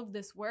all of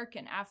this work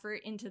and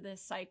effort into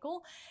this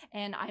cycle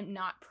and I'm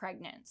not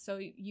pregnant. So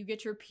you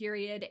get your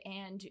period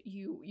and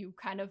you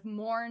kind of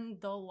mourn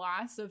the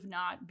loss of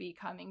not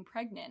becoming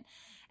pregnant.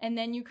 And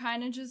then you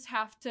kind of just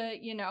have to,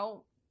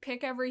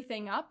 pick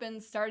everything up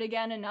and start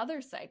again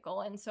another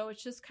cycle. And so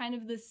it's just kind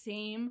of the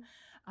same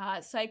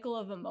cycle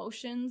of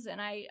emotions.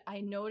 And I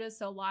notice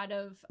a lot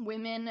of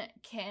women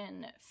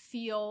can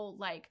feel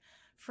like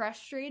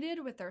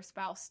frustrated with their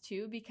spouse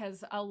too,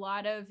 because a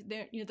lot of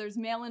there's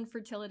male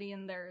infertility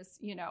and there's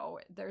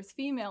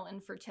female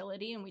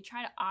infertility, and we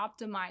try to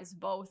optimize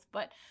both.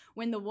 But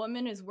when the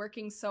woman is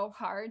working so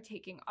hard,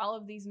 taking all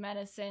of these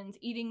medicines,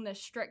 eating the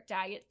strict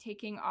diet,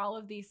 taking all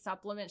of these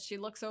supplements, she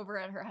looks over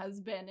at her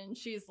husband and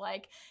she's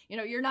like,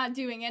 you're not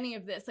doing any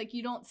of this. Like,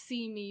 you don't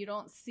see me, you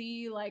don't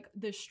see like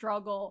the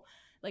struggle,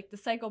 like the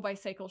cycle by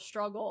cycle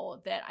struggle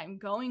that I'm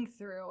going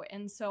through.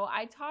 And so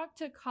I talk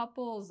to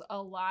couples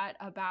a lot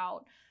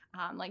about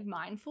like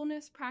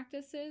mindfulness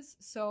practices.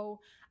 So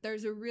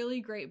there's a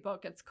really great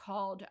book. It's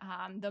called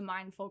The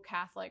Mindful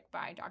Catholic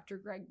by Dr.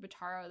 Greg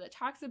Bottaro that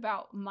talks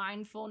about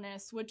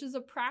mindfulness, which is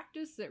a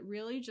practice that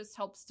really just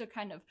helps to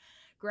kind of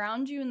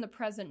ground you in the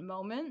present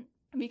moment.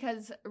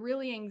 Because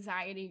really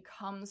anxiety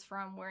comes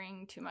from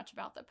worrying too much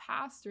about the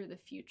past or the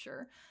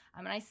future.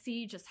 And I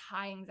see just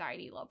high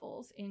anxiety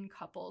levels in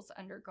couples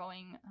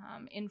undergoing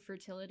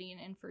infertility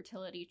and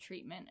infertility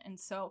treatment. And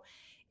so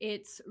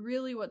it's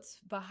really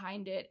what's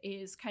behind it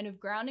is kind of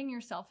grounding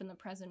yourself in the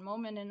present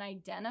moment and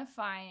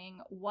identifying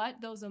what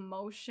those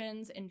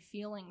emotions and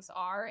feelings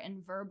are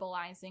and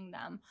verbalizing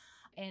them.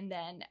 And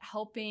then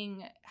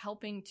helping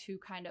to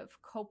kind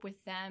of cope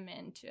with them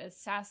and to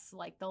assess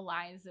like the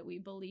lies that we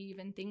believe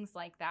and things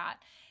like that.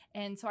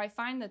 And so I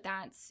find that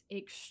that's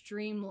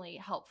extremely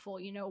helpful,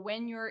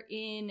 when you're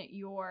in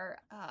your,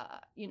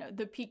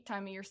 the peak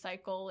time of your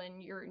cycle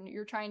and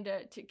you're trying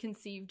to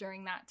conceive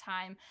during that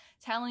time,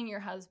 telling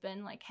your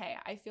husband like, hey,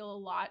 I feel a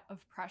lot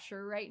of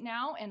pressure right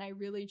now and I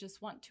really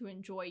just want to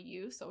enjoy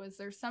you. So is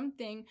there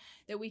something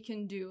that we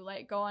can do,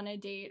 like go on a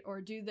date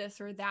or do this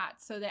or that,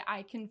 so that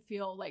I can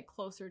feel like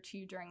closer to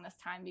you during this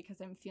time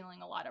because I'm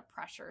feeling a lot of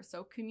pressure.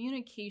 So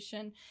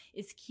communication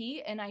is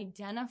key, and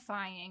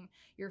identifying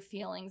your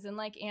feelings. And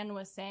like Anne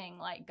was saying,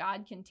 like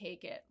God can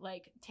take it,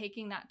 like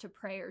taking that to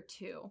prayer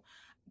too,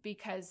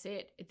 because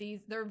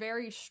they're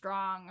very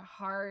strong,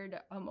 hard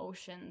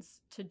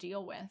emotions to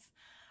deal with.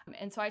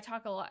 And so I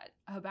talk a lot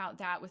about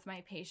that with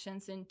my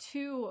patients. And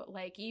two,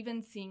 like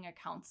even seeing a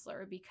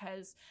counselor,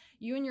 because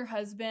you and your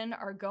husband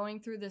are going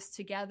through this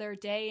together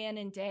day in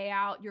and day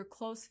out, your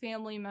close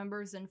family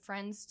members and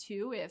friends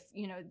too, if,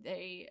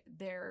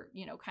 they're,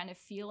 kind of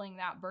feeling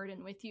that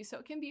burden with you. So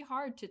it can be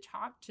hard to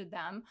talk to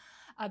them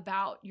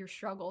about your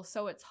struggle.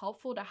 So it's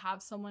helpful to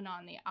have someone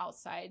on the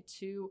outside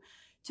to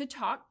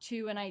talk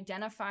to and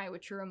identify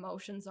what your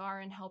emotions are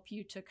and help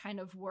you to kind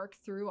of work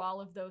through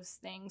all of those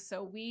things.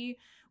 So we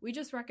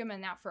just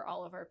recommend that for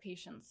all of our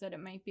patients, that it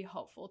might be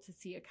helpful to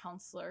see a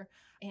counselor.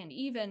 And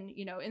even,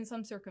 in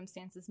some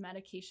circumstances,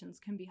 medications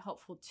can be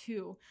helpful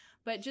too.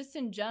 But just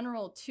in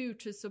general too,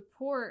 to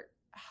support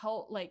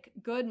health, like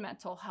good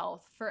mental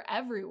health for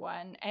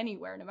everyone,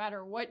 anywhere, no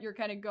matter what you're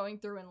kind of going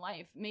through in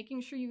life,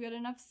 making sure you get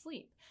enough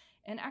sleep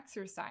and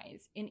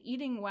exercise and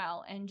eating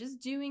well and just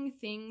doing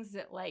things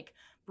that like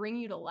bring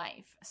you to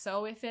life.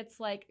 So if it's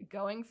like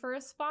going for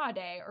a spa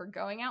day or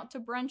going out to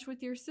brunch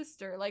with your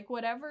sister, like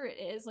whatever it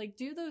is, like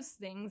do those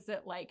things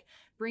that like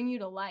bring you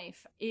to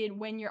life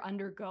when you're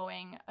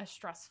undergoing a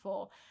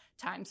stressful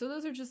time. So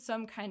those are just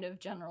some kind of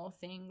general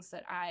things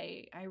that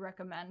I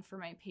recommend for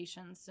my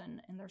patients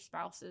and their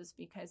spouses,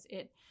 because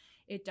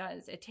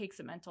it takes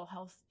a mental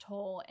health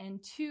toll.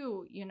 And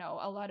two,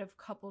 a lot of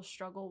couples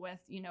struggle with,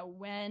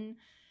 when,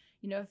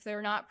 if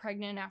they're not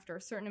pregnant after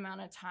a certain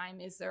amount of time,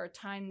 is there a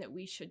time that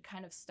we should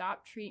kind of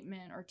stop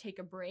treatment or take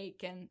a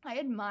break? And I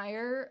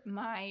admire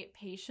my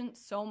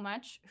patients so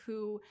much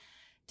who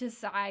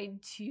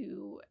decide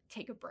to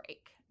take a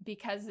break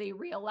because they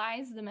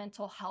realize the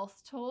mental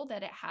health toll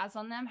that it has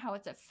on them, how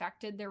it's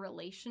affected their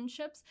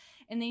relationships,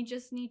 and they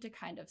just need to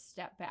kind of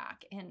step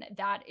back. And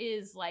that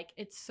is like,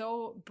 it's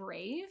so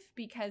brave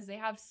because they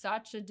have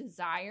such a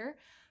desire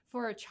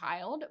for a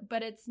child,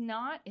 but it's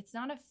not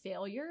a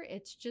failure.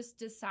 It's just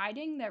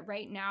deciding that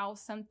right now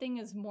something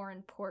is more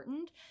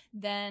important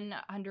than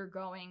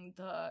undergoing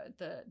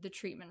the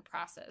treatment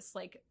process.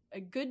 Like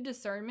a good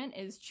discernment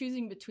is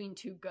choosing between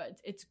two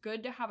goods. It's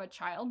good to have a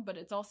child, but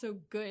it's also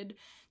good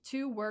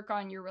to work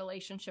on your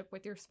relationship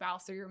with your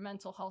spouse or your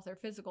mental health or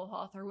physical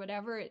health or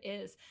whatever it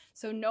is.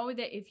 So know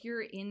that if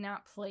you're in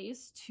that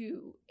place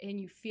too, and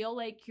you feel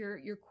like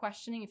you're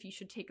questioning if you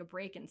should take a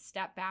break and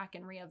step back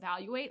and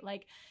reevaluate,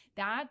 like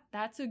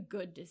that's a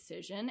good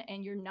decision,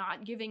 and you're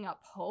not giving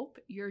up hope.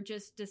 You're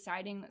just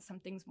deciding that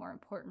something's more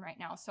important right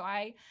now. So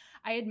I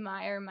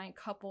admire my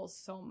couples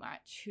so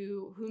much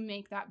who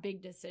make that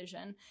big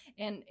decision.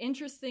 And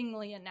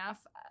interestingly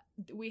enough,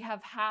 we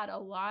have had a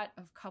lot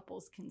of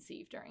couples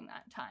conceive during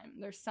that time.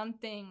 There's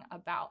something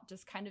about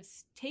just kind of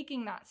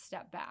taking that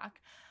step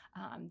back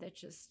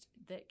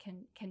that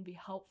can be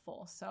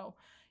helpful. So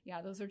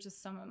yeah, those are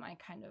just some of my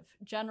kind of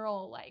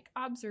general like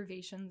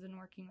observations in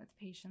working with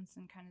patients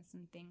and kind of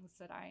some things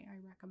that I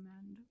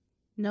recommend.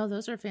 No,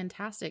 those are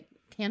fantastic,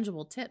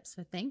 tangible tips.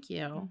 So thank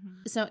you. Mm-hmm.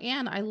 So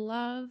Anne, I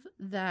love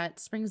that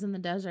Springs in the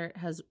Desert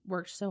has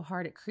worked so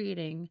hard at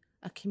creating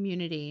a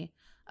community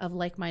of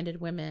like-minded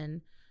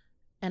women.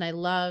 And I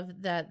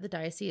love that the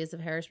Diocese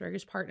of Harrisburg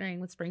is partnering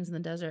with Springs in the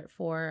Desert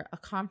for a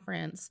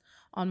conference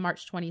on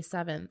March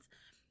 27th.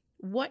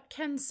 What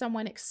can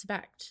someone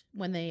expect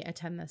when they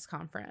attend this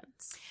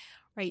conference?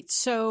 Right.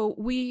 So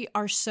we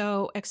are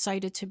so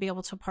excited to be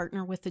able to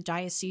partner with the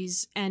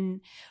diocese.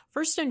 And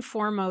first and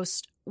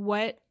foremost,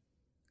 what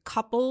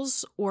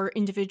couples or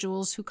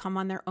individuals who come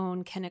on their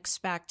own can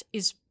expect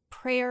is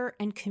prayer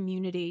and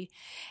community.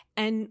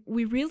 And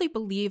we really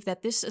believe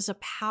that this is a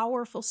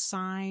powerful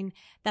sign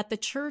that the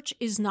church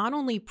is not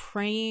only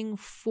praying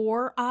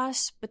for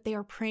us, but they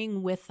are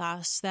praying with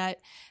us, that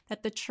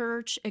the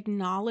church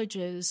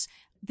acknowledges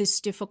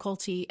this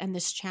difficulty and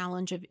this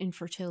challenge of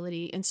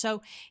infertility. And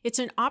so it's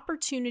an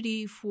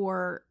opportunity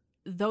for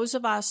those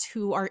of us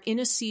who are in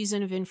a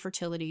season of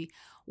infertility,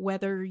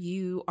 whether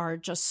you are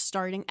just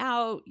starting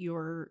out,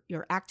 you're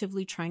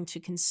actively trying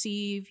to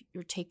conceive,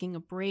 you're taking a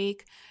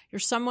break, you're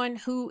someone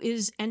who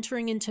is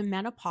entering into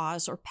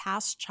menopause or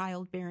past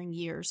childbearing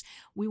years,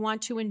 we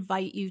want to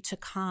invite you to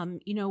come.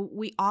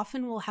 We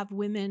often will have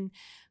women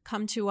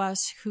come to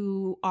us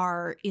who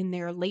are in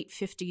their late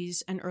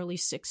 50s and early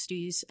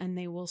 60s, and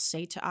they will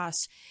say to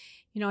us,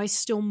 I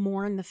still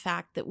mourn the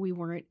fact that we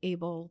weren't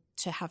able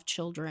to have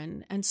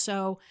children. And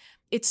so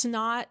it's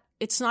not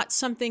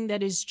something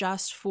that is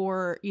just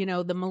for,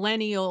 the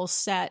millennial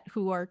set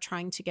who are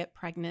trying to get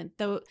pregnant.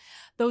 Though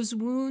those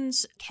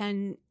wounds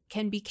can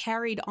be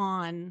carried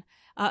on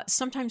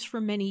sometimes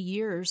for many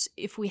years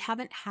if we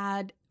haven't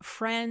had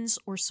friends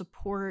or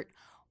support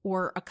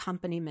or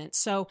accompaniment.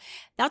 So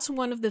that's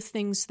one of the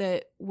things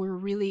that we're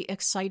really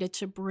excited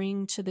to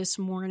bring to this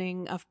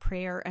morning of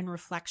prayer and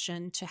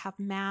reflection, to have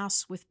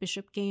Mass with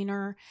Bishop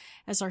Gaynor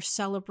as our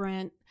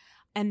celebrant,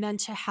 and then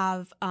to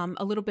have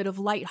a little bit of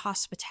light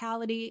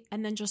hospitality,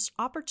 and then just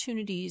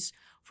opportunities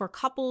for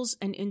couples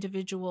and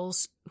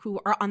individuals who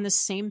are on the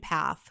same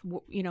path,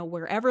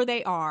 wherever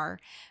they are,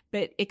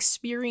 but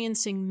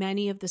experiencing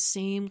many of the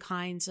same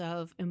kinds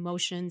of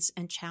emotions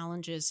and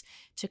challenges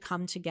to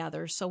come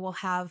together. So we'll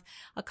have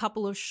a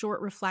couple of short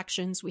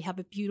reflections. We have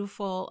a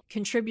beautiful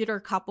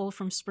contributor couple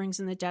from Springs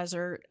in the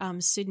Desert,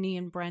 Sydney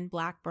and Bren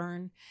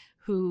Blackburn,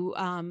 who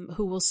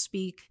will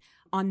speak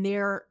on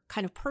their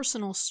kind of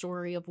personal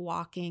story of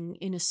walking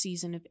in a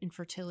season of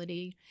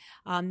infertility.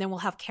 Then we'll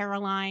have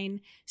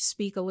Caroline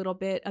speak a little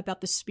bit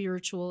about the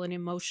spiritual and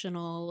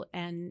emotional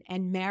and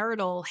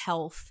marital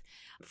health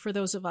for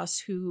those of us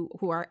who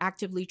are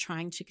actively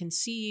trying to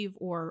conceive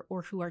or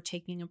who are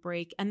taking a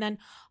break. And then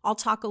I'll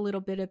talk a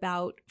little bit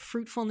about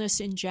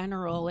fruitfulness in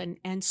general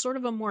and sort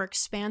of a more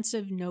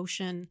expansive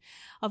notion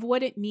of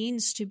what it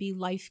means to be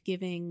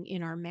life-giving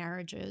in our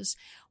marriages.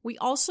 We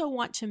also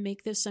want to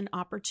make this an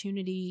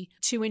opportunity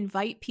to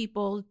invite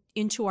people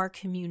into our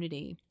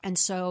community. And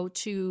so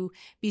to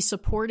be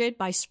supported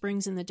by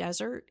Springs in the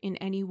Desert in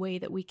any way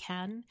that we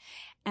can.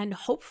 And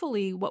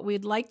hopefully what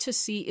we'd like to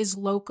see is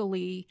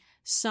locally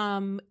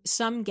some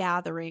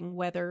gathering,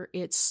 whether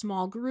it's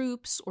small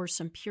groups or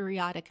some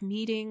periodic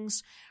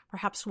meetings,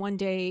 perhaps one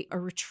day a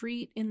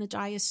retreat in the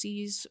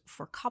diocese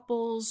for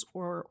couples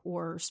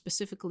or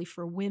specifically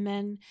for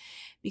women,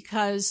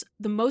 because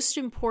the most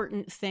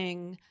important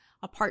thing,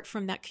 apart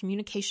from that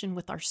communication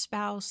with our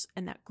spouse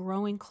and that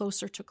growing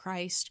closer to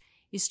Christ,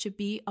 is to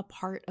be a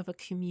part of a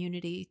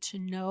community, to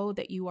know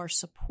that you are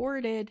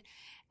supported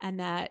and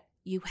that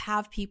you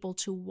have people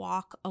to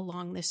walk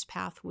along this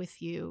path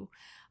with you.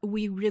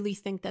 We really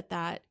think that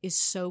that is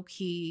so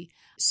key,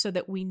 so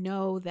that we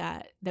know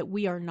that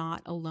we are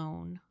not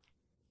alone.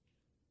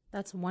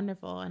 That's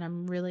wonderful. And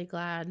I'm really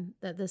glad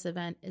that this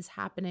event is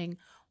happening.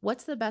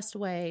 What's the best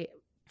way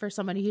for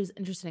somebody who's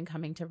interested in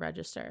coming to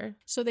register?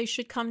 So they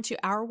should come to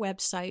our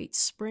website,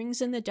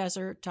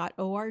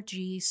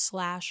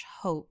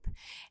 springsinthedesert.org/hope,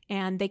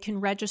 and they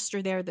can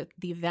register there. The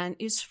event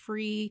is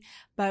free,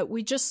 but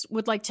we just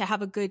would like to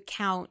have a good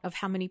count of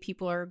how many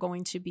people are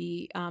going to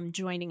be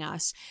joining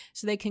us.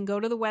 So they can go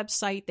to the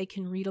website, they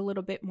can read a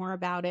little bit more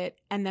about it,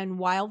 and then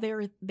while they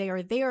are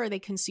there, they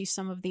can see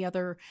some of the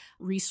other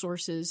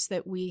resources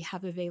that we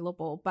have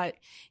available. But,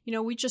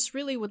 we just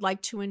really would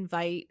like to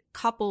invite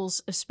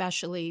couples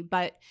especially,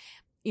 but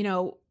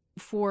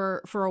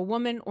for a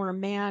woman or a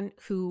man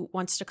who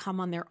wants to come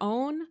on their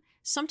own,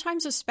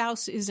 sometimes a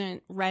spouse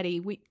isn't ready.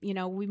 We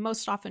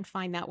most often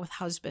find that with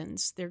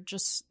husbands. They're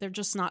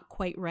just not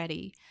quite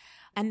ready.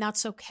 And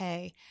that's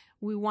okay.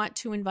 We want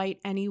to invite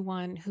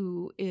anyone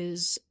who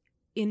is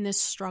in this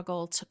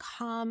struggle to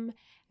come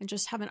and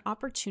just have an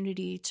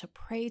opportunity to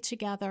pray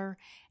together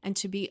and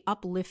to be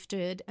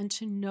uplifted and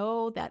to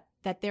know that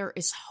there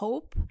is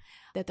hope,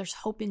 that there's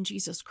hope in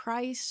Jesus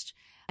Christ,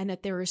 and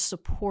that there is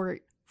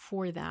support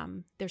for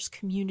them. There's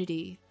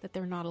community, that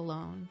they're not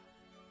alone.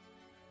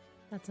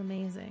 That's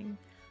amazing.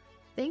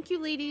 Thank you,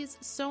 ladies,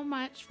 so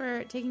much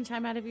for taking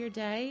time out of your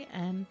day.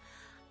 And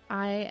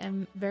I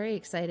am very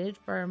excited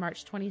for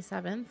March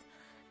 27th.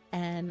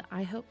 And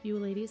I hope you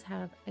ladies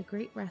have a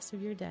great rest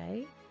of your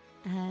day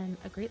and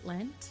a great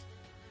Lent.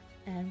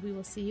 And we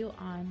will see you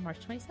on March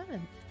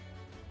 27th.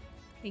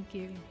 Thank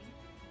you.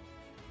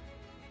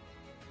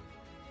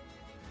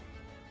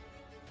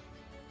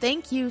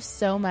 Thank you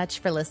so much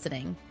for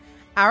listening.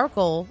 Our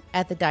goal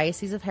at the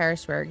Diocese of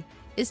Harrisburg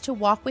is to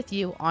walk with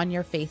you on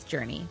your faith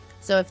journey.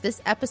 So if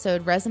this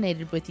episode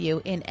resonated with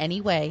you in any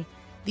way,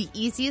 the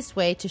easiest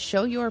way to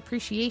show your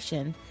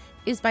appreciation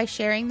is by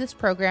sharing this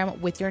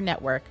program with your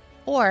network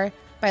or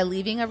by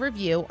leaving a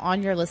review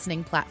on your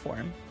listening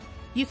platform.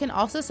 You can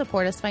also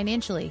support us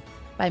financially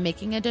by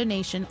making a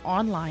donation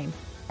online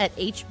at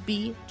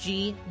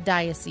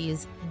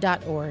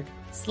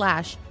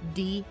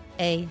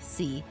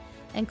hbgdiocese.org/DAC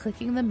and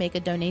clicking the Make a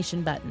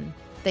Donation button.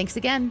 Thanks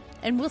again,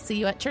 and we'll see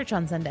you at church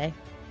on Sunday.